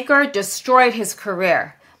filmmaker destroyed his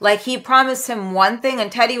career. Like, he promised him one thing,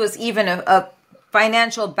 and Teddy was even a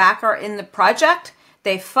financial backer in the project.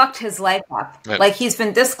 They fucked his life up. right. Like, he's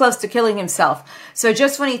been this close to killing himself. So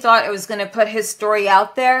just when he thought it was going to put his story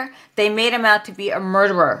out there, they made him out to be a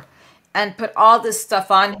murderer and put all this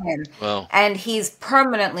stuff on him. Well, And he's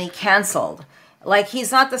permanently canceled. Like,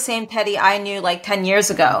 he's not the same Teddy I knew like 10 years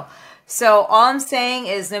ago. So all I'm saying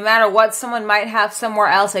is, no matter what someone might have somewhere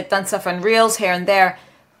else, I've done stuff on Reels here and there,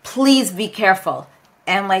 please be careful.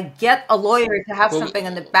 And like, get a lawyer to have well, something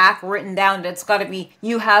in the back written down that's got to be,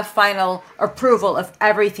 you have final approval of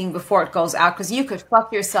everything before it goes out, because you could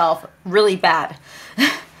fuck yourself really bad.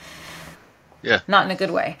 yeah. Not in a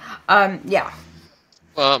good way. Yeah.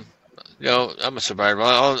 Well, I'm a survivor.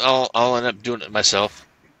 I'll end up doing it myself.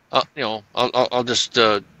 I'll just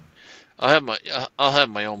I'll have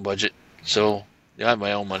my own budget. So I have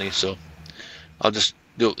my own money. So I'll just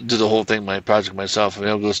do the whole thing, my project myself.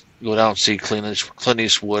 I'll go down and see Clint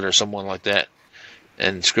Eastwood or someone like that,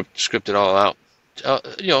 and script it all out.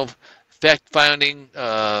 Fact finding,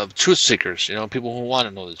 truth seekers. People who want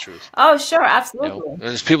to know the truth. Oh, sure. And Absolutely.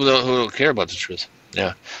 there's people who don't care about the truth.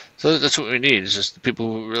 Yeah. So that's what we need. Is just the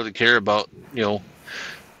people who really care about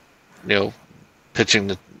pitching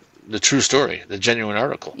the true story, the genuine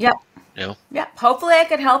article. Yep. You know. Yeah, hopefully I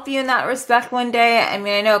could help you in that respect one day. I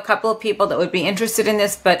mean, I know a couple of people that would be interested in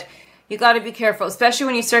this, but you got to be careful, especially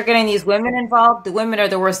when you start getting these women involved. The women are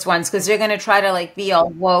the worst ones, because they're going to try to like be all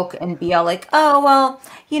woke and be all like, oh, well,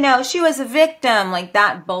 she was a victim, like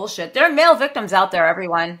that bullshit. There are male victims out there,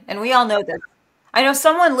 everyone, and we all know this. I know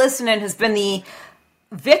someone listening has been the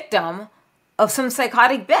victim of some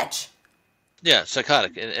psychotic bitch. Yeah,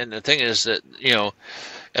 psychotic. And the thing is that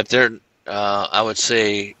if they're I would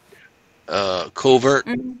say covert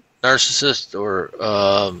Mm-hmm. narcissist or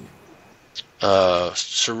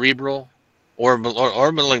cerebral or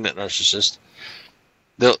malignant narcissist,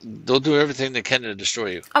 they'll do everything they can to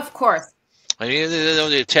destroy you. Of course. I mean,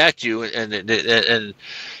 they attack you, and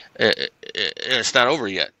it's not over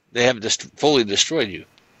yet. They haven't fully destroyed you,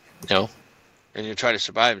 and you try to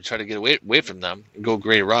survive and try to get away from them and go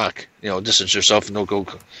gray rock, distance yourself and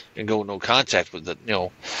go no contact with the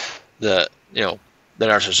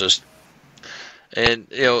narcissist. And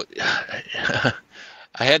I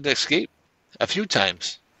had to escape a few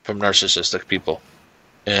times from narcissistic people,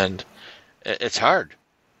 and it's hard,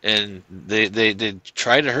 and they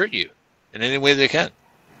try to hurt you in any way they can.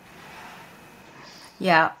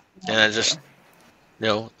 Yeah. And I just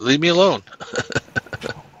leave me alone.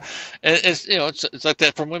 And it's like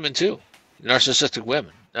that from women too, narcissistic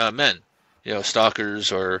women, men,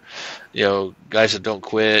 stalkers or guys that don't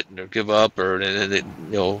quit or give up or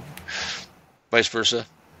vice versa.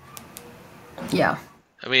 Yeah.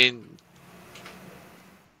 I mean,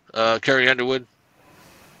 Carrie Underwood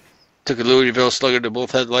took a Louisville Slugger to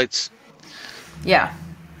both headlights. Yeah.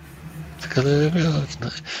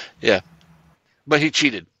 Yeah, but he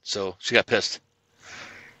cheated, so she got pissed.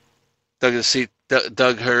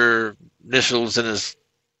 Dug her initials in his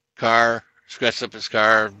car, scratched up his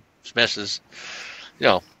car, smashed his,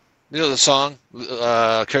 You know the song,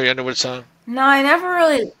 Carrie Underwood song? No, I never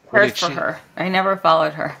really What cared did for she? her. I never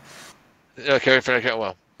followed her. Carrie Underwood.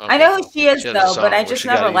 Well, I okay. know who Well, she is she has a though, but I song where just she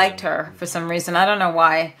got never liked even. her for some reason. I don't know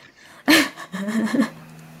why.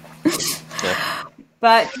 Yeah.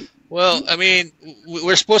 But Well, I mean,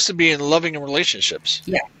 we're supposed to be in loving relationships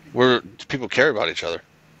yeah. where people care about each other,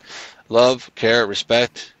 love, care,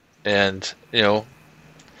 respect, and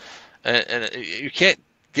and you can't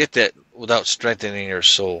get that without strengthening your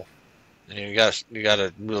soul. You got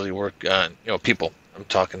to really work on people. I'm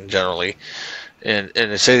talking generally, and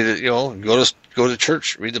they say that go to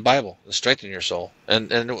church, read the Bible, and strengthen your soul. And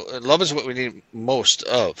love is what we need most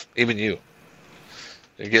of. Even you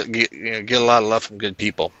get a lot of love from good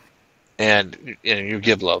people, and you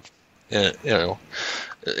give love. And,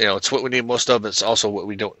 it's what we need most of. It's also what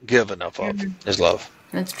we don't give enough of Mhm. is love,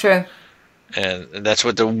 That's true. and that's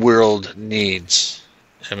what the world needs.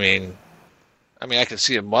 I mean, I can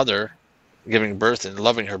see a mother giving birth and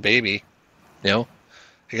loving her baby. You know,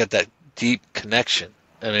 you got that deep connection.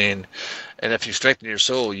 I mean, and if you strengthen your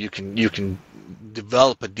soul, you can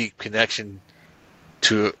develop a deep connection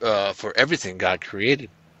to for everything God created.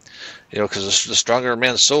 Because the stronger a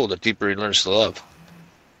man's soul, the deeper he learns to love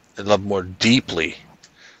and love more deeply.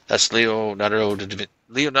 That's Leonardo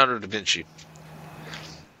da Vinci.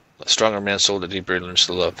 The stronger a man's soul, the deeper he learns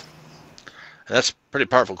to love. And that's a pretty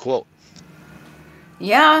powerful quote.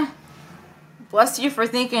 Yeah. Bless you for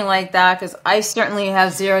thinking like that, because I certainly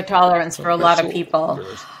have zero tolerance for a lot of people.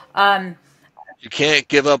 Um, You can't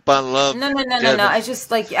give up on love, no, no, no, no, no. Devin. I just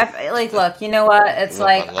like look. You know what? It's Give up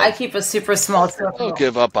like on I love. keep a super small Don't circle.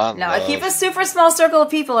 give up on No, I keep a love. super small circle of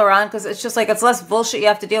people around because it's just like it's less bullshit you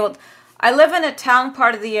have to deal with. I live in a town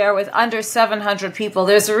part of the year with under 700 people.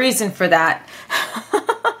 There's a reason for that.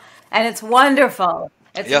 And it's wonderful.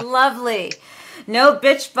 It's Yeah. lovely. No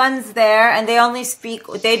bitch buns there, and they don't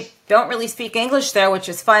really speak English there, which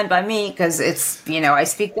is fine by me because I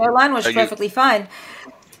speak their Are language you? perfectly fine.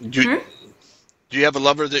 Do, do you have a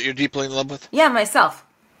lover that you're deeply in love with? Yeah, myself.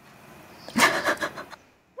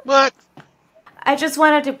 What? I just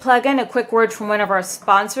wanted to plug in a quick word from one of our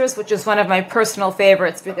sponsors, which is one of my personal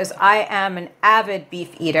favorites because I am an avid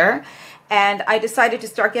beef eater. And I decided to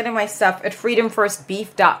start getting my stuff at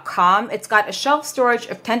freedomfirstbeef.com. It's got a shelf storage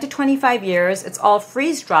of 10 to 25 years. It's all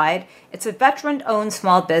freeze dried. It's a veteran-owned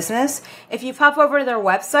small business. If you pop over to their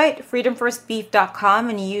website, freedomfirstbeef.com,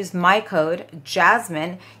 and you use my code,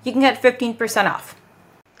 Jasmine, you can get 15% off.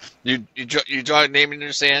 You draw a name in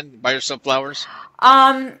your sand, buy yourself flowers.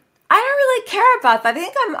 I don't really care about that. I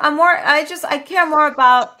think I'm more. I care more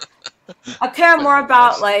about. I care more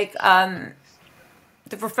about like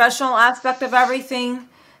the professional aspect of everything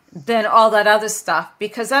than all that other stuff.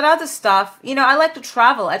 Because that other stuff, I like to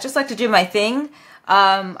travel. I just like to do my thing.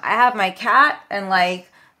 I have my cat, and like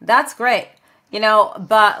that's great.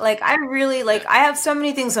 But like I really like. I have so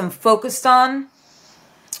many things I'm focused on.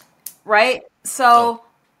 Right. Oh, So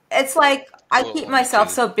it's like I keep oh, myself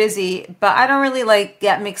okay. so busy, but I don't really like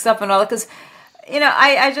get mixed up in all that because,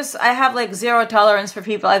 I have like zero tolerance for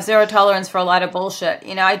people. I have zero tolerance for a lot of bullshit.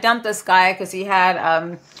 I dumped this guy because he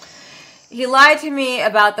lied to me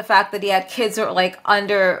about the fact that he had kids that were like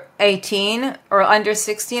under 18 or under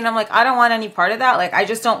 16. I'm like, I don't want any part of that. Like, I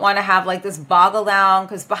just don't want to have like this boggle down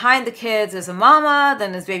because behind the kids is a mama,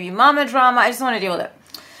 then there's baby mama drama. I just want to deal with it.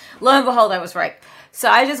 Lo and behold, I was right. So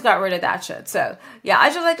I just got rid of that shit. So yeah, I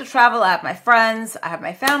just like to travel. I have my friends, I have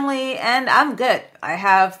my family, and I'm good. I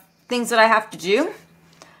have things that I have to do.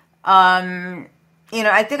 I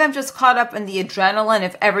think I'm just caught up in the adrenaline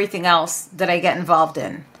of everything else that I get involved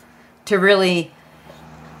in to really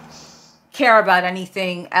care about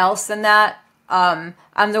anything else than that. I'm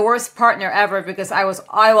the worst partner ever because I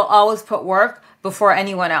will always put work before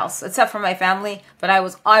anyone else, except for my family. But I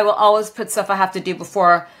will always put stuff I have to do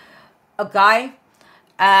before a guy.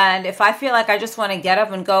 And if I feel like I just want to get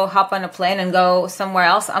up and go hop on a plane and go somewhere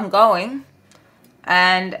else, I'm going.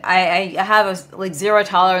 And I have zero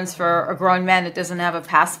tolerance for a grown man that doesn't have a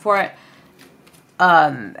passport.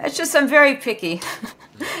 It's just I'm very picky,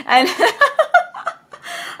 and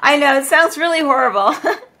I know it sounds really horrible.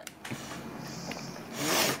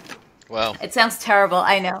 Well, It sounds terrible.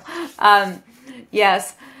 I know.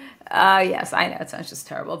 Yes, yes, I know it sounds just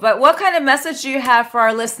terrible. But what kind of message do you have for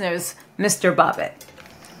our listeners, Mr. Bobbitt?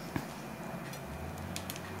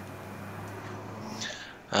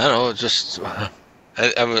 I don't know. Just I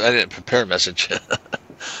didn't prepare a message,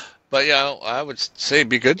 but I would say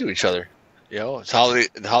be good to each other.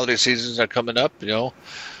 The holiday seasons are coming up.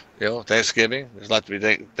 Thanksgiving. There's a lot to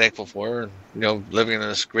be thankful for, and living in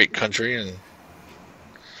this great country, and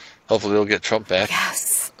hopefully we'll get Trump back.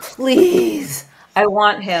 Yes, please. I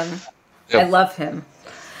want him. I Yep. love him.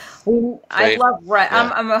 I Same. love Brett.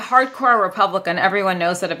 Yeah. I'm a hardcore Republican. Everyone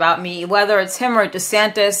knows that about me. Whether it's him or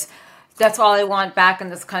DeSantis, that's all I want back in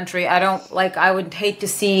this country. I don't like. I would hate to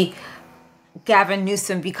see Gavin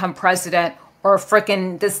Newsom become president or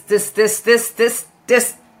frickin'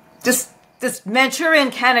 this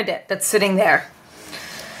Manchurian candidate that's sitting there.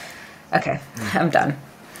 Okay, I'm done.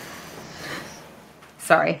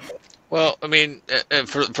 Sorry. Well, I mean, and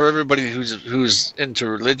for everybody who's into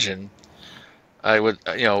religion, I would,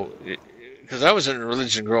 because I was in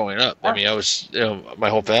religion growing up. I mean, I was, my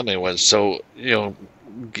whole family was. So,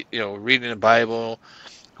 reading the Bible,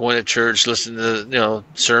 going to church, listening to,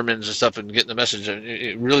 sermons and stuff, and getting the message,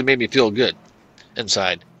 it really made me feel good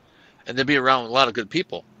inside, and to be around a lot of good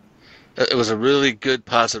people. It was a really good,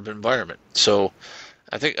 positive environment. So,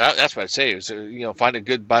 I think that's what I'd say is, find a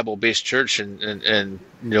good Bible-based church and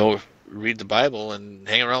read the Bible and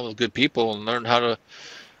hang around with good people and learn how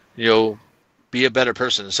to, be a better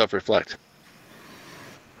person and self-reflect.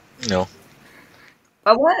 I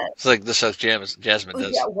want It's like this, like Jasmine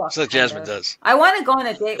does. yeah, well, It's like kind Jasmine of. does. I want to go on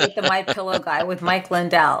a date with the My Pillow guy, with Mike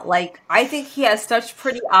Lindell. Like, I think he has such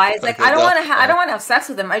pretty eyes. Like, Like I don't Lindell. want to. I don't want to have sex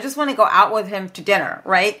with him. I just want to go out with him to dinner,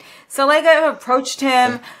 right? So, like, I've approached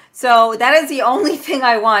him. So that is the only thing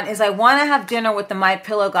I want. Is I want to have dinner with the My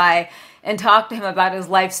Pillow guy and talk to him about his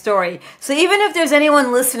life story. So even if there's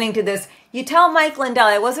anyone listening to this, you tell Mike Lindell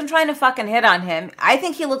I wasn't trying to fucking hit on him. I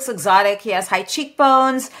think he looks exotic. He has high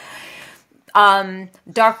cheekbones,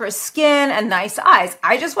 darker skin, and nice eyes.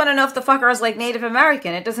 I just want to know if the fucker is like Native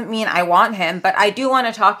American. It doesn't mean I want him, but I do want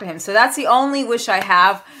to talk to him. So that's the only wish I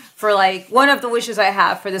have for, like, one of the wishes I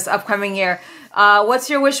have for this upcoming year. What's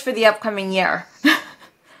your wish for the upcoming year?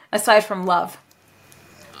 Aside from love.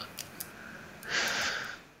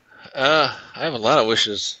 I have a lot of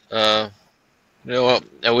wishes. I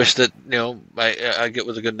wish that I get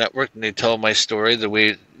with a good network and they tell my story the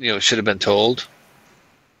way it should have been told,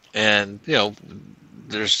 and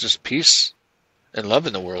there's just peace and love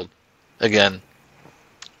in the world again.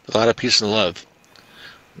 A lot of peace and love.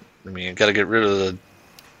 I mean, you got to get rid of the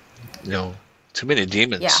too many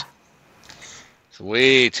demons. Yeah. It's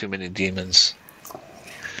way too many demons.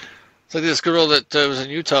 It's like this girl that was in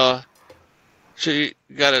Utah. She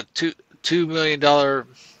got a $2 million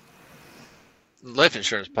life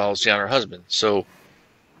insurance policy on her husband. So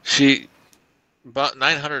she bought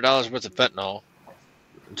 $900 worth of fentanyl.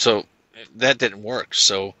 So that didn't work.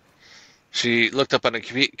 So she looked up on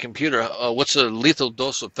the computer, what's a lethal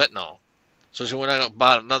dose of fentanyl? So she went out and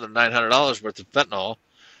bought another $900 worth of fentanyl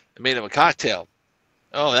and made him a cocktail.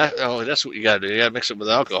 That's what you got to do. You got to mix it with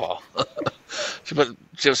alcohol.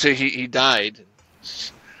 So he died.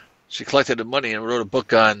 She collected the money and wrote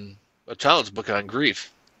a child's book on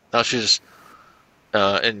grief. Now she's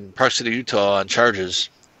in Park City, Utah, on charges,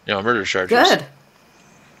 murder charges.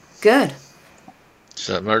 Good.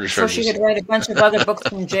 So murder So charges. she could write a bunch of other books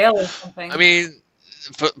from jail or something. I mean,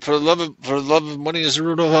 for the love of money is the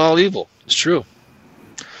root of all evil. It's true.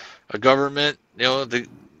 A government, they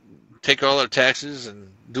take all their taxes and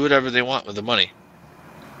do whatever they want with the money.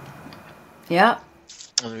 Yeah.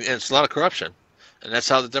 And it's a lot of corruption. And that's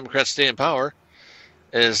how the Democrats stay in power,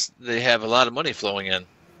 is they have a lot of money flowing in.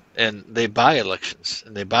 And they buy elections,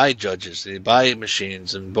 and they buy judges, they buy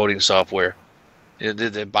machines and voting software.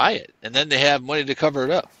 They buy it. And then they have money to cover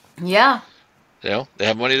it up. Yeah. They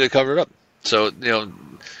have money to cover it up. So,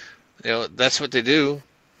 that's what they do,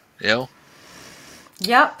 Yep.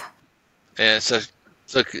 And it's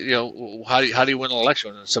like, how do you win an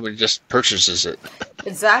election when somebody just purchases it?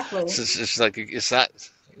 Exactly. It's like, it's not,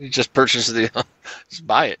 you just purchase just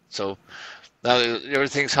buy it. So now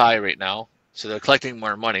everything's high right now. So they're collecting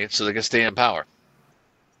more money so they can stay in power.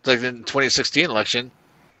 It's like in the 2016 election,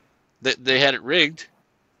 they had it rigged.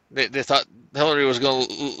 They thought Hillary was going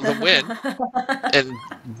to win, and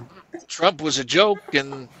Trump was a joke,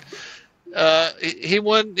 and he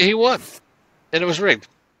won, and it was rigged.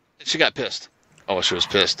 And she got pissed. Oh, she was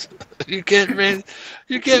pissed. You can't win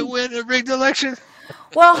a rigged election.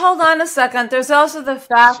 Well, hold on a second. There's also the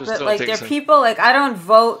fact Just that, don't like, think there are so. people, like, I don't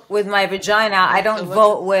vote with my vagina. I don't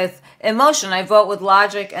vote with emotion. I vote with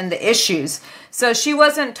logic and the issues. So she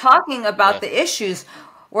wasn't talking about the issues.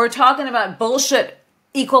 We're talking about bullshit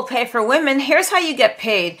equal pay for women. Here's how you get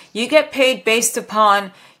paid. You get paid based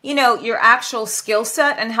upon, your actual skill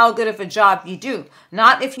set and how good of a job you do.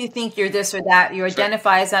 Not if you think you're this or that. You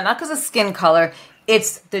identify as that, not because of skin color.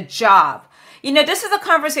 It's the job. This is a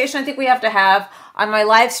conversation I think we have to have on my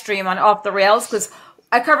live stream on Off the Rails, because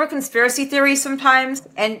I cover conspiracy theories sometimes,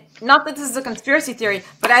 and not that this is a conspiracy theory,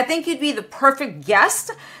 but I think you'd be the perfect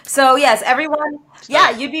guest. So yes, everyone,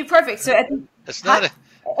 you'd be perfect. So I think it's not a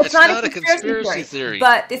it's not a conspiracy theory.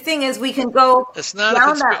 But the thing is, we can go It's not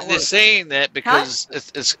down a that conspiracy. They're road. saying that because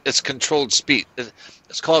it's controlled speech.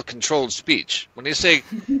 It's called controlled speech. When they say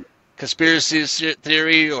conspiracy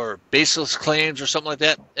theory or baseless claims or something like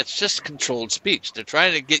that, it's just controlled speech. They're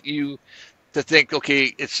trying to get you to think,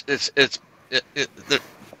 okay, it's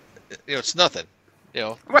nothing. You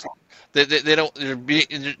know, Right. they don't.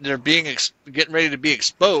 They're getting ready to be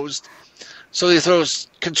exposed, so they throw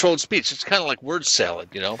controlled speech. It's kind of like word salad,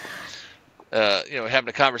 you know. Having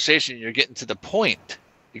a conversation, you're getting to the point.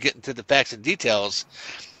 You're getting to the facts and details,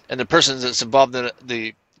 and the person that's involved in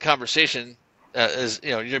the conversation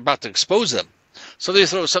you're about to expose them. So they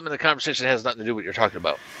throw something in the conversation that has nothing to do with what you're talking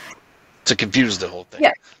about to confuse the whole thing.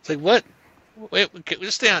 Yeah. It's like, what? Wait,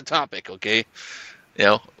 let's stay on topic, okay? You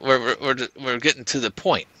know, we're getting to the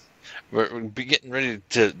point. We're getting ready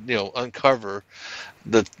to uncover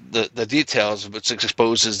the details, which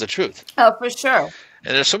exposes the truth. Oh, for sure.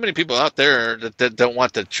 And there's so many people out there that don't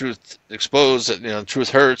want the truth exposed. That truth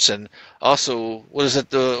hurts. And also, what is it?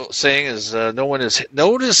 The saying is, no one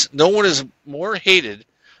is more hated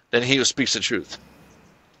than he who speaks the truth.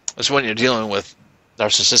 That's when you're dealing with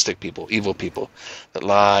narcissistic people, evil people that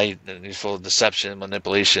lie and are full of deception,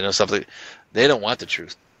 manipulation, and stuff. They don't want the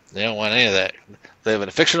truth. They don't want any of that. They live in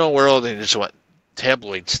a fictional world and they just want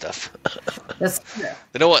tabloid stuff. That's true.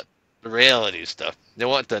 They don't want the reality stuff. They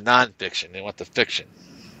want the nonfiction. They want the fiction.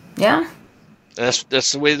 Yeah.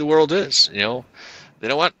 That's the way the world is. They don't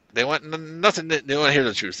want nothing. They don't want to hear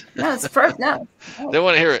the truth. No, it's perfect. No. They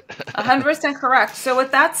want to hear it. 100% correct. So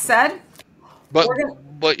with that said, but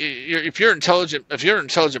if you're intelligent, an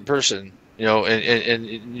intelligent person,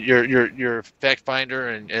 and you're a fact finder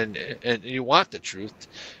and you want the truth,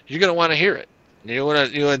 you're going to want to hear it. You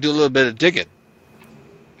want to do a little bit of digging.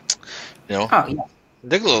 Oh yeah.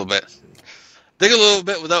 Dig a little bit. Dig a little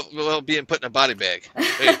bit without being put in a body bag.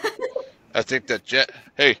 Hey, I think that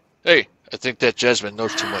I think that Jasmine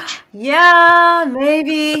knows too much. Yeah,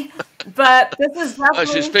 maybe. But this is definitely...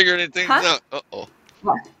 she's figuring things out. Uh-oh.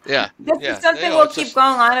 Yeah. This is something we'll keep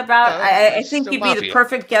going on about. I think you'd be the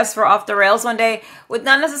perfect guest for Off the Rails one day, with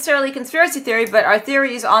not necessarily conspiracy theory, but our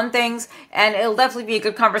theories on things, and it'll definitely be a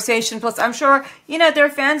good conversation. Plus, I'm sure, there are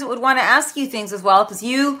fans that would want to ask you things as well, because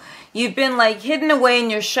you've been, like, hidden away in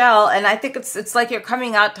your shell, and I think it's like your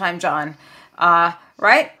coming out time, John.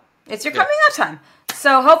 Right? It's your coming out time.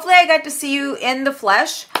 So hopefully I get to see you in the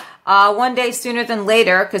flesh one day sooner than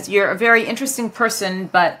later, because you're a very interesting person,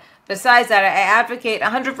 but... Besides that, I advocate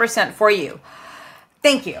 100% for you.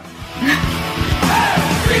 Thank you.